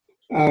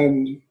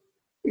and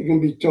it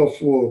can be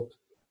tough work.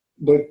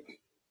 But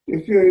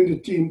if you're in the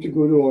team to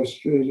go to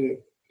Australia,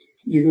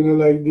 you're going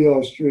to like the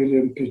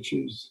Australian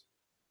pitches.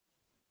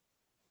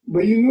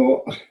 But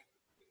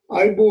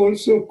I bowled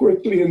so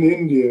quickly in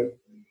India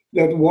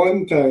that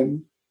one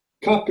time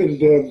Kapil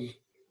Dev,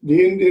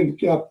 the Indian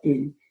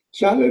captain,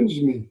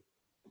 challenged me.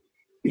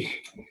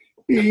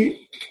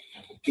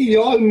 He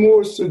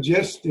almost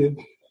suggested,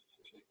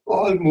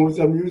 I'm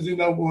using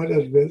that word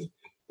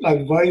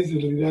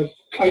advisedly, that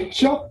I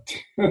chucked.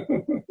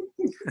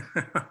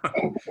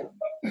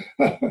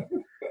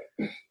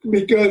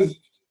 Because,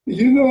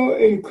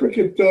 in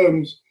cricket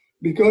terms,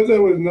 because I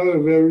was not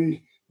a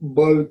very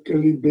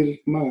bulkily built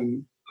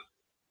man,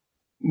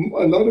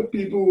 a lot of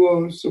people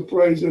were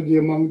surprised at the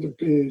amount of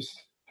pace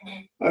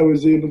I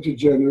was able to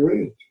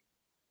generate.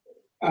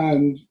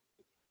 And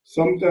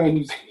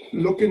sometimes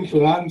looking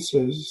for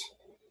answers,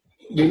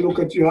 they look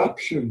at your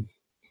action.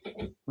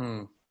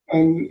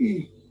 And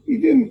he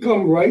didn't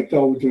come right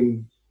out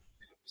and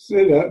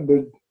say that,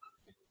 but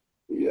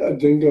I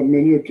think on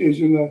many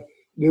occasions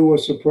they were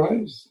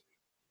surprised.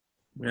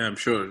 Yeah, I'm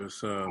sure.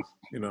 It's,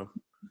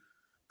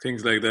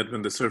 things like that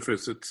when they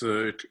surface,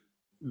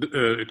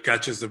 it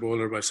catches the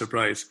bowler by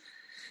surprise.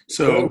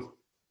 So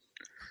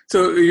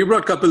you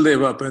brought Kapil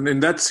Dev up, and in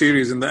that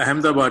series, in the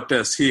Ahmedabad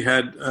Test, he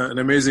had an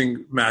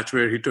amazing match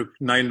where he took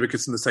 9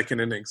 wickets in the second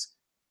innings.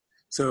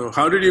 So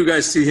how did you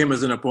guys see him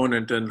as an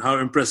opponent, and how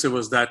impressive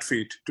was that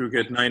feat to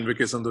get 9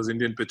 wickets on those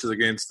Indian pitches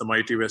against the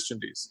mighty West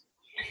Indies?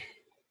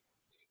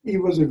 He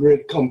was a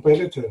great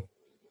competitor.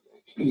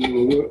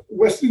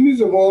 West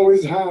Indies have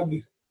always had,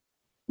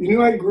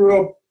 I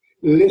grew up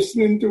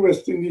listening to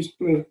West Indies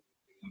play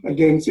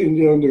against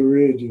India on the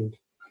radio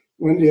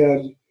when they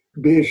had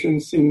Bashan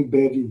Singh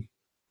Bedi,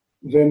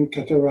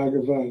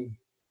 Venkataragavan,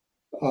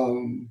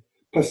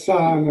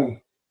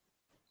 Pasana.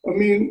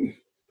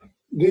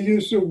 They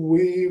used to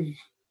weave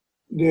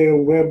their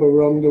web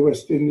around the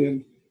West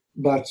Indian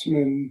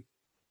batsmen.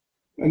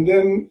 And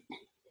then,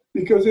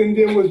 because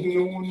India was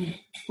known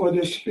for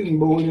their spin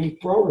bowling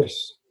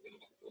prowess.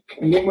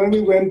 And then when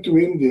we went to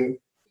India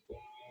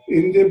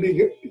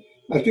began,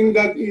 I think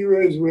that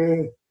era is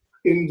where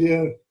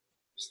India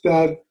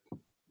started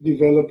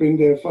developing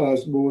their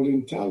fast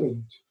bowling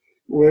talent,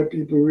 where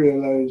people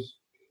realized,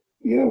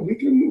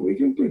 we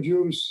can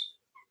produce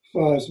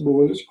fast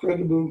bowlers,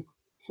 credible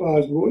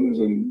fast bowlers,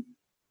 and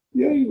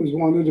he was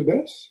one of the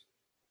best.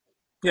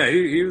 Yeah,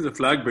 he was a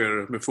flag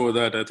bearer. Before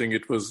that, I think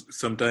it was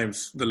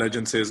sometimes the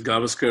legend says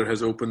Gavaskar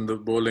has opened the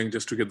bowling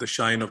just to get the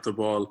shine of the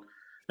ball,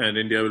 and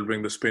India will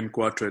bring the spin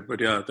quartet. But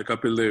yeah, the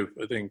Kapil Dev,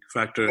 I think,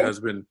 factor has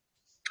been,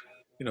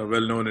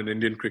 well known in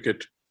Indian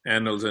cricket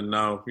annals, and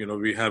now,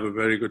 we have a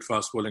very good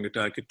fast bowling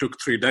attack. It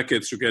took 3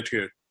 decades to get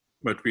here,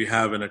 but we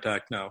have an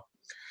attack now.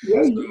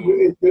 Yeah,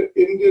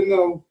 India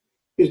now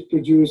is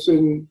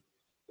producing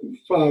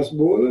fast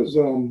bowlers,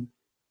 and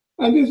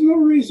there's no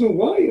reason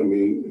why.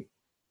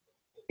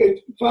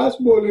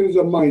 Fast bowling is a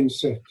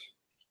mindset.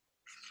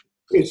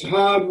 It's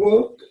hard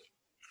work,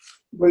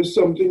 but it's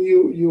something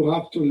you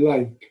have to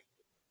like.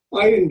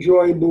 I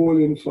enjoy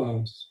bowling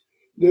fast.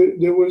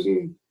 There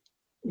wasn't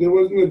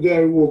a day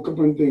I woke up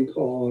and think,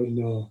 oh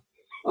no.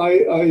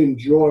 I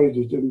enjoyed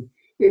it, and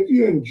if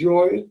you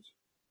enjoy it,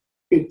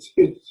 it's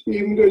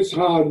even though it's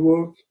hard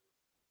work,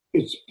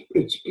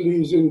 it's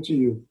pleasing to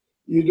you.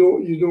 You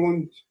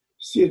don't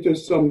see it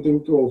as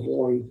something to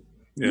avoid.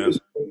 Yeah.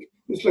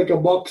 It's like a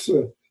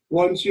boxer.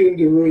 Once you're in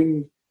the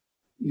ring,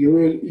 you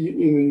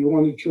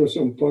want to throw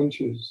some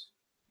punches.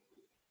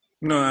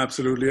 No,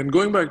 absolutely. And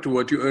going back to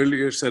what you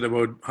earlier said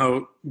about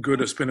how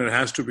good a spinner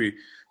has to be,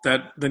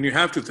 that then you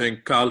have to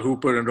think Carl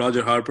Hooper and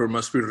Roger Harper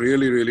must be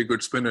really, really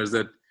good spinners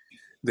that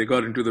they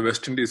got into the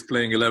West Indies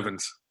playing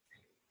 11s.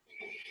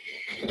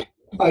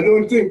 I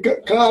don't think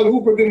Carl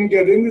Hooper didn't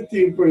get in the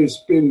team for his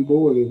spin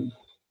bowling.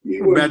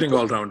 He was batting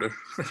all-rounder.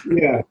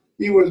 Yeah,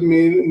 he was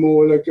made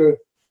more like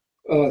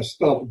a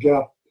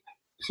stopgap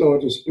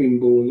sort of spin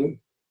bowler.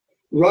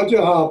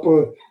 Roger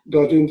Harper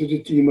got into the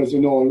team as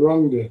an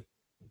all-rounder.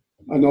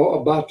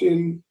 A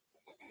batting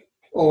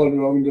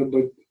all-rounder,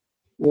 but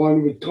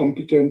one with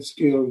competent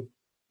skill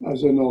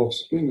as an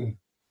off-spinner.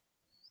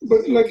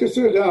 But like I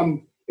said,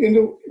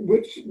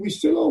 we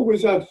still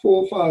always had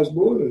 4 fast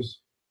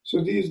bowlers.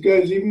 So these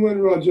guys, even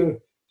when Roger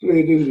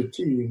played in the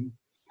team,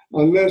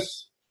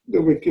 unless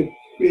the wicket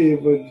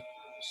favored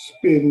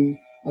spin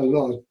a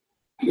lot,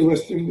 the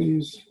West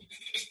Indies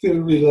still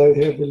rely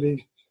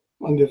heavily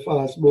on the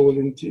fast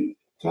bowling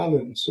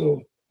talent.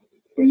 So,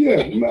 but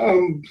yeah,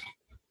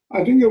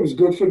 I think it was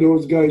good for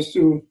those guys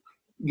to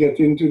get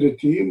into the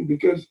team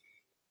because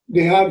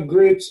they had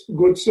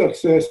good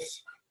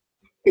success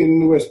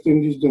in West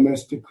Indies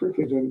domestic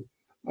cricket, and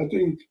I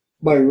think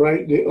by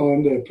right they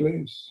earned their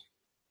place.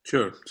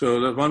 Sure.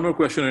 So one more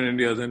question in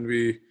India, then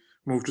we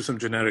move to some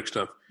generic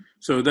stuff.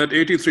 So that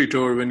 83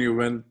 tour, when you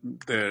went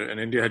there and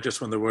India had just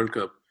won the World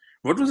Cup,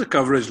 what was the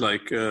coverage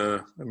like?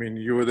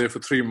 You were there for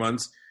 3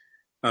 months.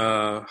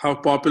 How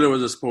popular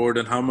was the sport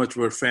and how much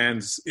were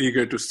fans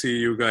eager to see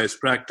you guys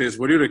practice?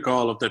 What do you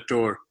recall of that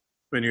tour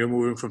when you were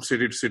moving from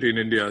city to city in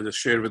India? Just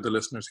share with the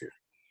listeners here.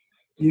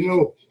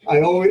 I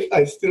don't know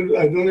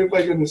if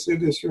I'm going to say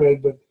this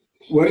right, but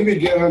when we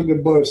get on the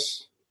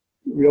bus,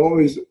 we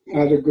always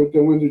had a good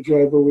time when the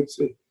driver would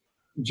say,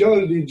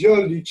 "Jaldi,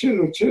 jaldi,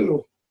 chillo,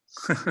 chillo."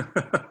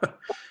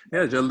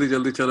 Yeah, jaldi,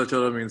 jaldi, chalo,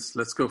 chalo means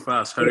let's go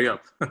fast, hurry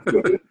up.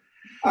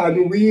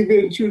 And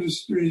weaving through the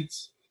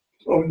streets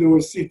of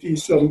those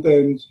cities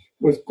sometimes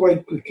was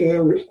quite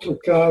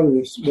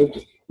precarious,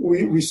 but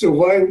we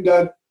survived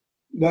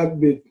that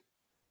bit.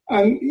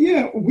 And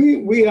yeah,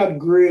 we had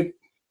great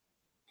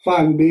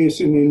fan base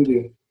in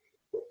India.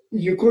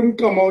 You couldn't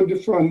come out the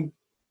front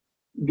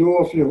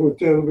door of your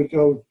hotel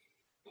without,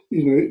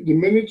 the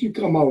minute you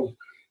come out,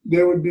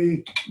 there would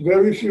be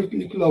very few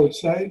people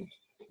outside.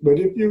 But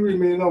if you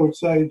remain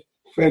outside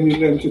for any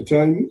length of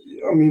time,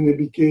 it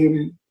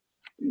became,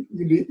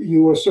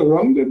 you were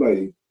surrounded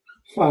by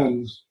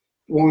fans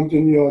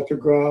wanting your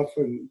autograph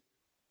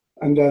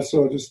and that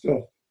sort of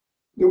stuff.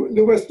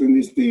 The West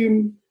Indies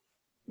team,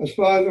 as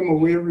far as I'm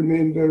aware,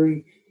 remained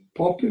very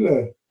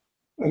popular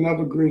and have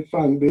a great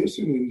fan base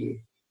in India.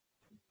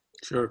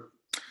 Sure.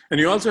 And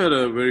you also had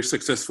a very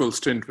successful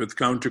stint with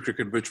county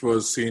cricket, which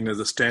was seen as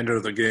a standard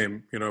of the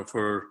game,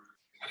 for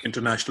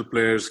international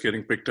players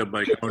getting picked up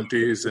by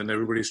counties, and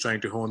everybody's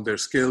trying to hone their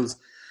skills.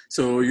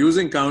 So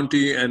using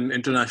county and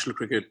international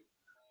cricket,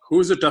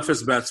 who's the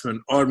toughest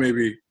batsman, or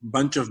maybe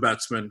bunch of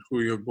batsmen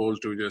who you've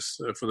bowled to,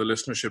 just for the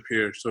listenership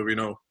here, so we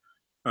know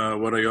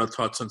what are your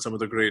thoughts on some of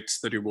the greats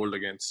that you bowled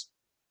against?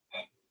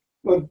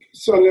 Well,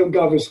 Sunil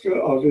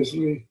Gavaskar,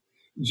 obviously.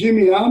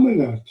 Jimmy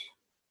Amanat,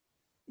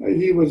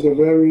 he was a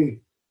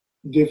very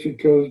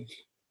difficult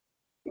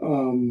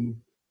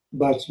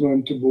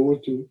batsman to bowl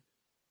to.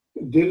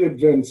 Dilip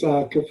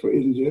Vengsarkar for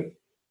India.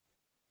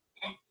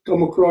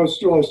 Come across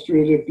to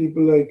Australia,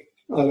 people like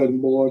Alan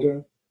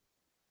Border.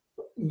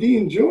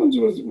 Dean Jones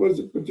was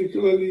a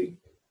particularly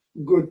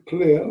good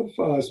player,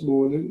 fast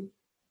bowling.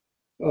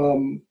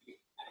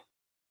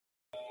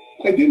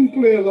 I didn't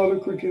play a lot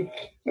of cricket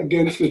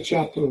against the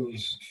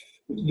Chappells.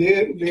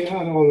 They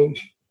had all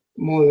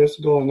more or less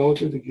gone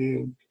out of the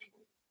game.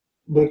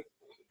 But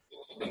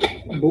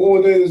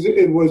Borders,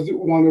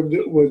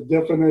 was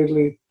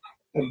definitely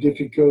a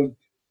difficult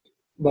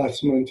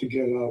batsman to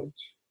get out.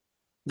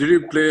 Did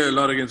you play a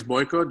lot against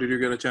Boycott? Did you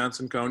get a chance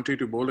in county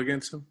to bowl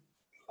against him?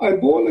 I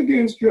bowled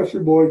against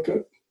Geoffrey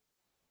Boycott.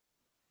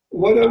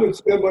 What I would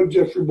say about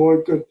Geoffrey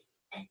Boycott,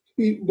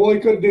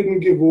 Boycott didn't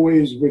give away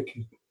his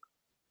wicket.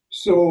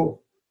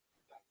 So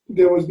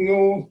there was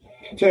no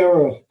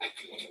terror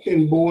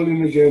in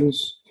bowling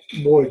against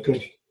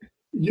Boycott.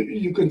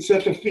 You can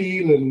set a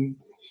field, and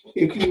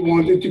if you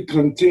wanted to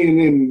contain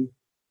him,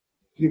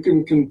 you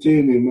can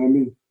contain him. I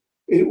mean,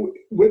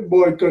 with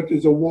Boycott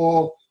is a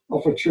war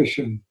of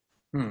attrition.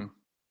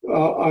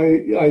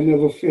 I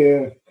never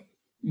fear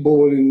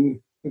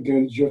bowling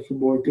against Geoffrey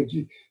Boycott.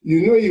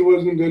 You know he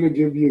wasn't going to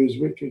give you his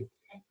wicket,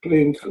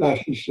 playing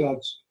flashy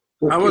shots.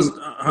 How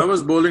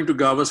was bowling to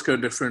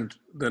Gavaskar different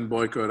than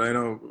Boycott? I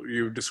know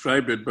you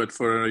described it, but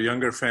for a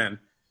younger fan,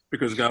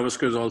 because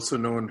Gavaskar is also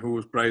known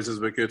who prizes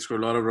wickets for a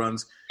lot of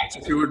runs. So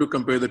if you were to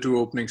compare the two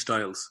opening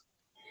styles.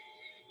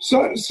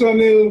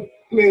 Sunil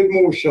played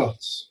more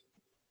shots.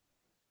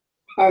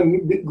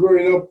 And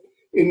growing up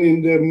in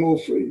India,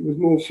 he was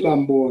more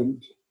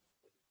flamboyant.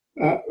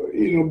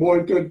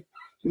 Boycott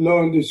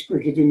learned his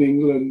cricket in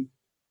England,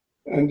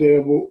 and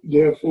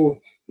therefore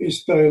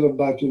his style of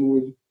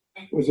batting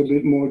was a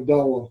bit more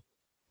dour.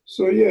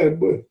 So yeah,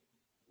 but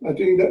I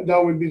think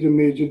that would be the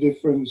major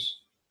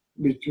difference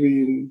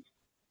between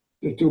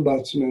the two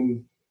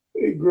batsmen.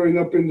 Growing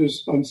up in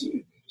this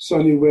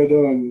sunny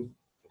weather and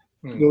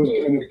those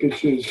kind of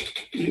pitches,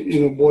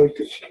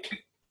 Boycott.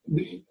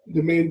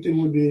 The main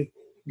thing would be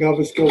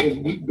Gavaskar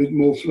was a bit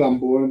more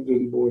flamboyant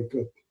than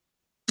Boycott.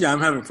 Yeah, I'm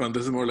having fun.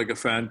 This is more like a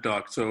fan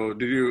talk. So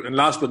and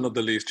last but not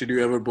the least, did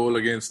you ever bowl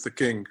against the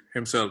king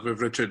himself, Viv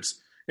Richards,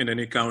 in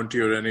any county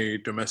or any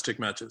domestic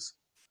matches?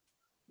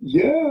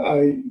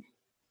 Yeah,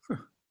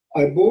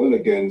 I bowled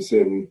against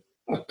him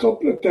a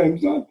couple of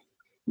times,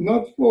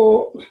 not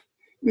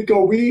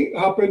because we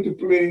happened to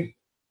play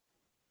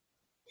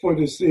for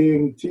the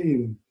same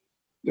team,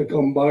 the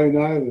Combined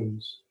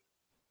Islands.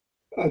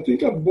 I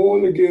think I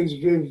bowled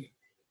against Viv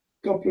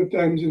a couple of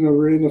times in a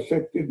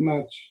rain-affected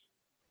match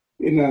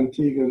in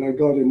Antigua, and I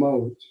got him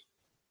out.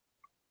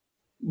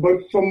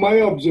 But from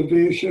my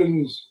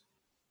observations,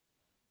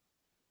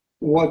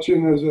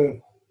 watching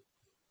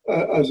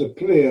as a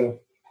player,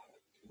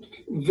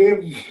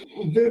 Viv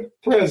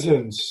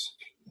presence,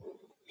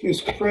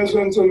 his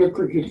presence on the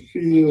cricket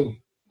field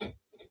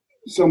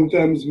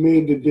sometimes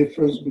made the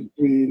difference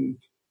between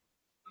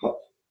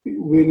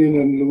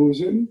winning and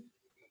losing.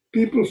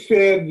 People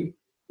feared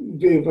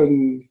Viv,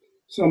 and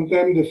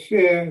sometimes the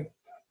fear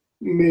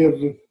may have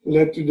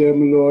led to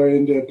them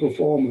lowering their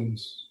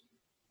performance.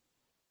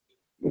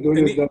 I don't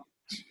know if that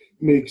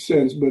makes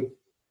sense, but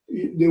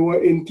they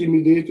were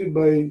intimidated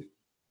by.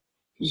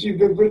 You see,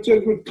 Viv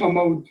Richards would come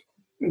out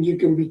and you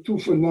can be 2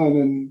 for none,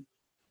 and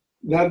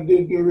that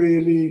didn't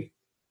really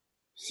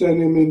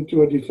send him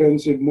into a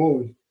defensive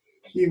mode.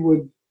 He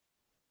would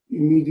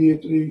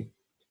immediately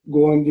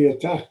go on the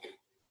attack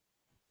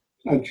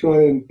and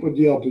try and put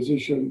the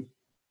opposition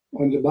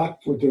on the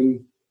back foot,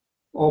 and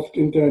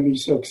oftentimes he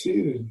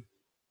succeeded.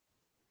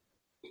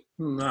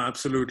 No,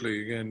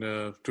 absolutely. Again,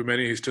 to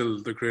many, he's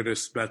still the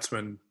greatest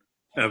batsman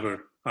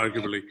ever,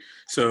 arguably.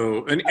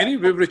 So any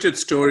Viv Richards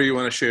story you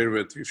want to share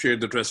you shared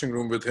the dressing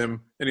room with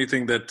him,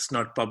 anything that's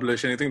not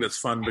published, anything that's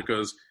fun,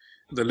 because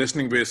the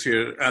listening base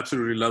here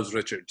absolutely loves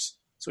Richards.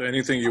 So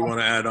anything you want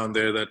to add on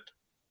there that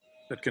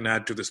can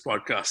add to this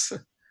podcast?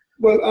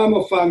 Well, I'm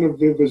a fan of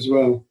Viv as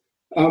well.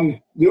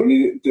 The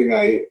only thing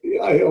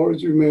I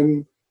always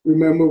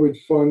remember with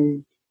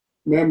fun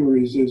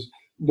memories is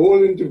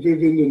bowling to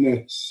Viv in the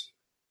nets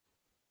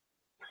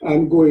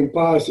and going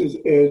past his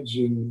edge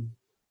and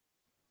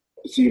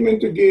seeming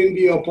to gain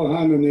the upper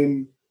hand on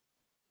him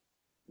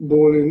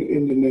bowling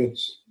in the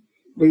nets.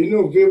 But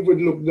Viv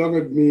would look down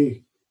at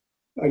me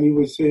and he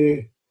would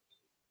say,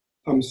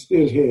 "I'm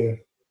still here.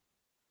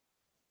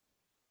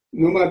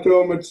 No matter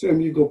how much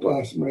time you go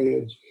past my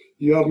edge."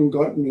 You haven't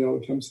got me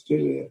out. I'm still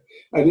here.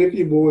 And if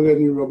you bowl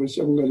any rubbish,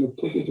 I'm going to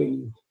put it in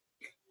you.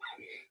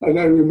 And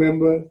I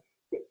remember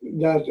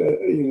that,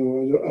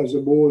 as a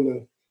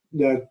bowler,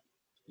 that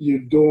you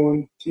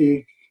don't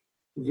take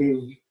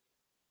Viv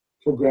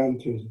for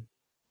granted,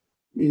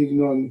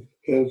 even on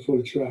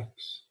helpful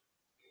tracks.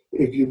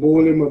 If you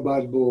bowl him a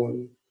bad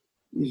ball,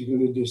 he's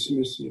going to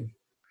dismiss you.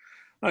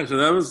 All right, so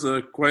that was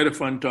quite a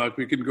fun talk.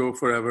 We could go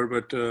forever,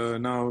 but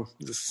now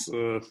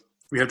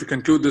we have to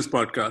conclude this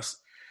podcast.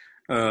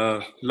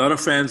 A lot of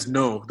fans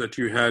know that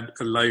you had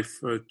a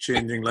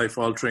life-changing,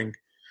 life-altering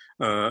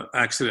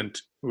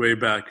accident way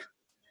back.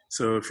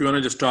 So if you want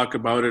to just talk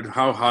about it,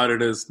 how hard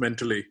it is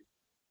mentally.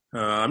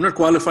 I'm not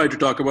qualified to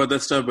talk about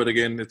that stuff, but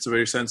again, it's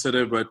very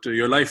sensitive. But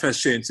your life has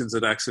changed since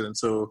that accident.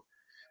 So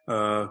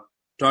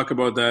talk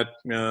about that,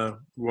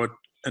 what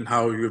and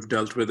how you've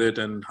dealt with it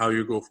and how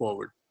you go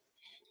forward.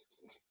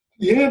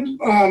 Yeah,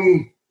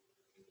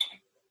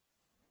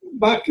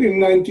 back in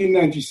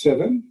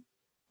 1997,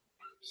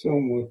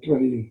 somewhat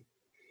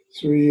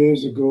 23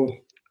 years ago,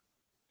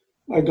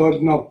 I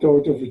got knocked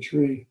out of a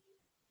tree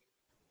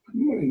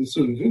in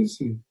St.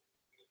 Vincent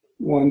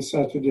one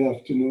Saturday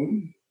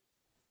afternoon.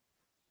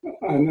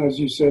 And as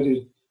you said,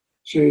 it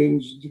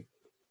changed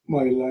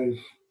my life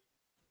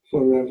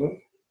forever.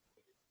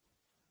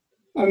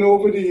 And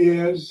over the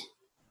years,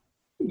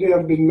 there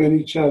have been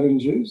many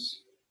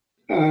challenges,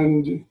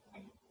 and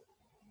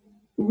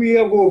we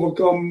have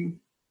overcome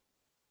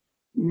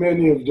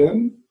many of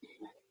them.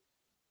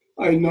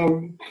 I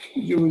now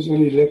use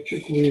an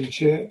electric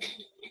wheelchair,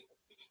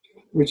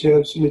 which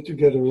helps me to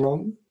get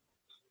around.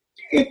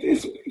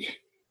 It's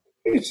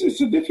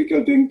a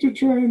difficult thing to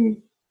try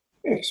and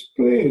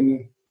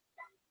explain.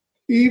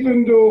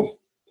 Even though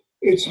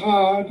it's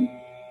hard,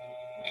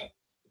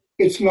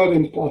 it's not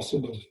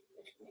impossible.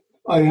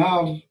 I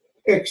have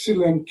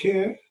excellent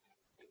care,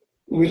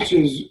 which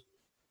is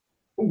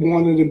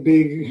one of the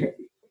big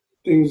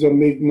things that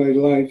make my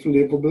life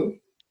livable.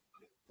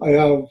 I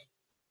have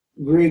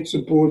great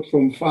support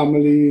from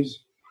families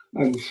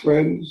and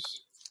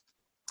friends.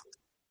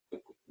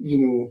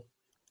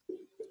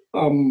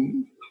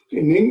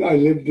 I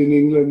lived in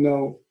England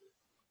now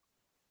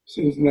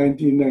since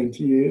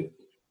 1998,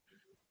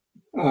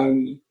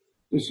 and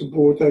the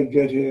support I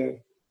get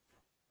here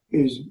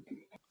is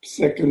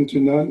second to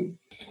none.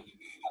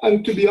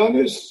 And to be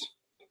honest,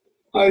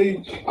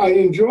 I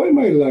enjoy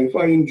my life.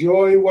 I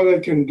enjoy what I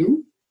can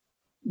do.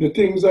 The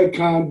things I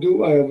can't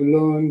do, I have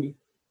learned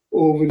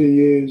over the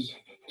years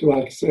to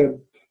accept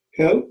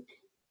help.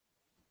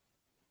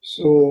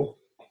 So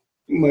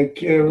my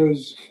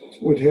carers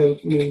would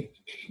help me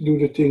do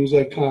the things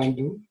I can't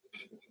do.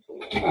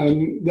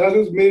 And that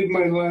has made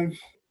my life,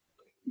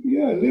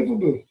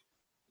 livable.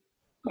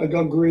 I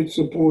got great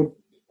support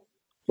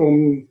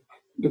from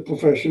the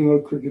Professional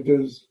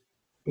Cricketers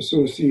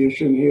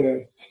Association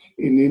here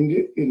in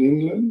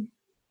England.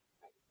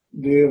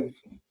 They have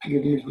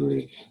given me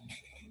great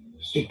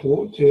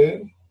support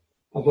here.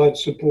 I've had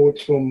support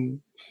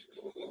from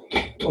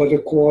other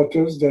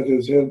quarters that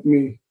has helped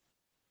me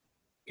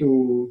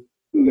to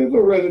live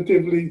a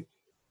relatively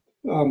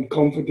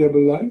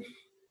comfortable life.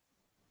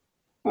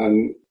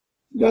 And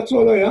that's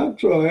all I have.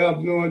 So I have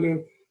no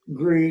other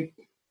great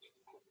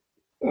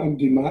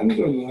demand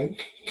on life.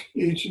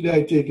 Each day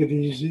I take it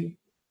easy.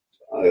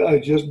 I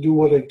just do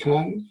what I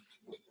can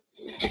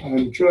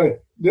and try.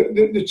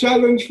 The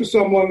challenge for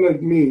someone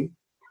like me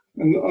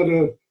and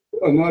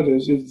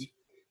others is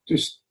to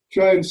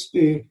try and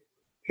stay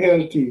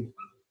healthy,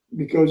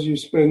 because you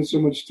spend so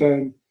much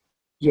time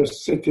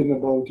just sitting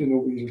about in a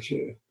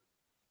wheelchair.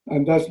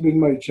 And that's been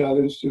my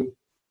challenge, to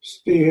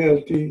stay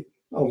healthy,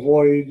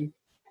 avoid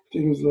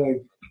things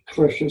like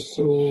precious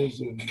souls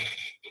and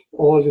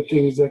all the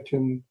things that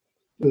can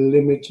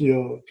limit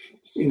your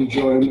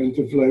enjoyment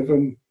of life.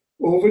 And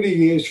over the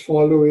years,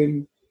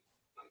 following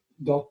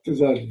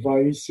doctors'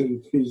 advice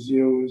and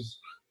physios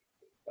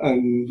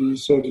and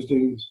these sort of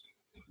things,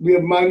 we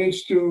have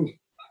managed to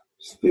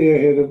stay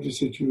ahead of the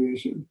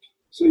situation.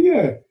 So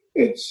I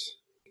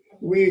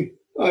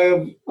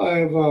have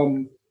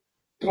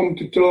come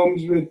to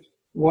terms with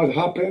what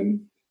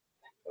happened.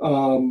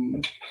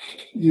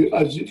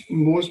 As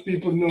most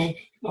people know,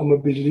 I'm a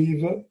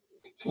believer.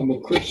 I'm a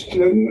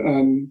Christian,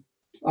 and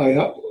I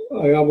have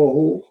a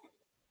hope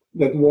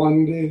that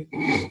one day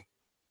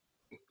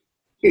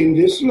in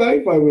this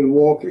life I will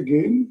walk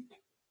again.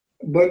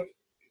 But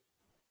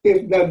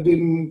if that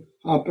didn't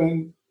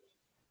happen,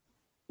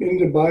 in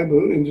the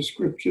Bible, in the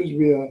scriptures,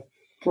 we are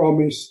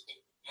promised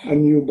a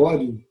new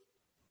body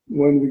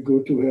when we go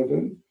to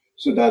heaven.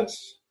 So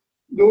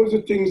those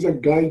are things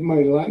that guide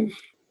my life.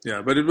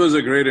 Yeah, but it was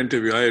a great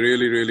interview. I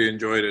really, really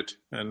enjoyed it.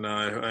 And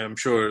I am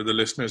sure the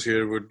listeners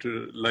here would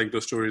like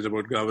those stories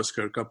about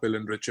Gavaskar, Kapil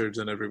and Richards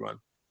and everyone.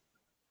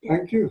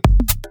 Thank you.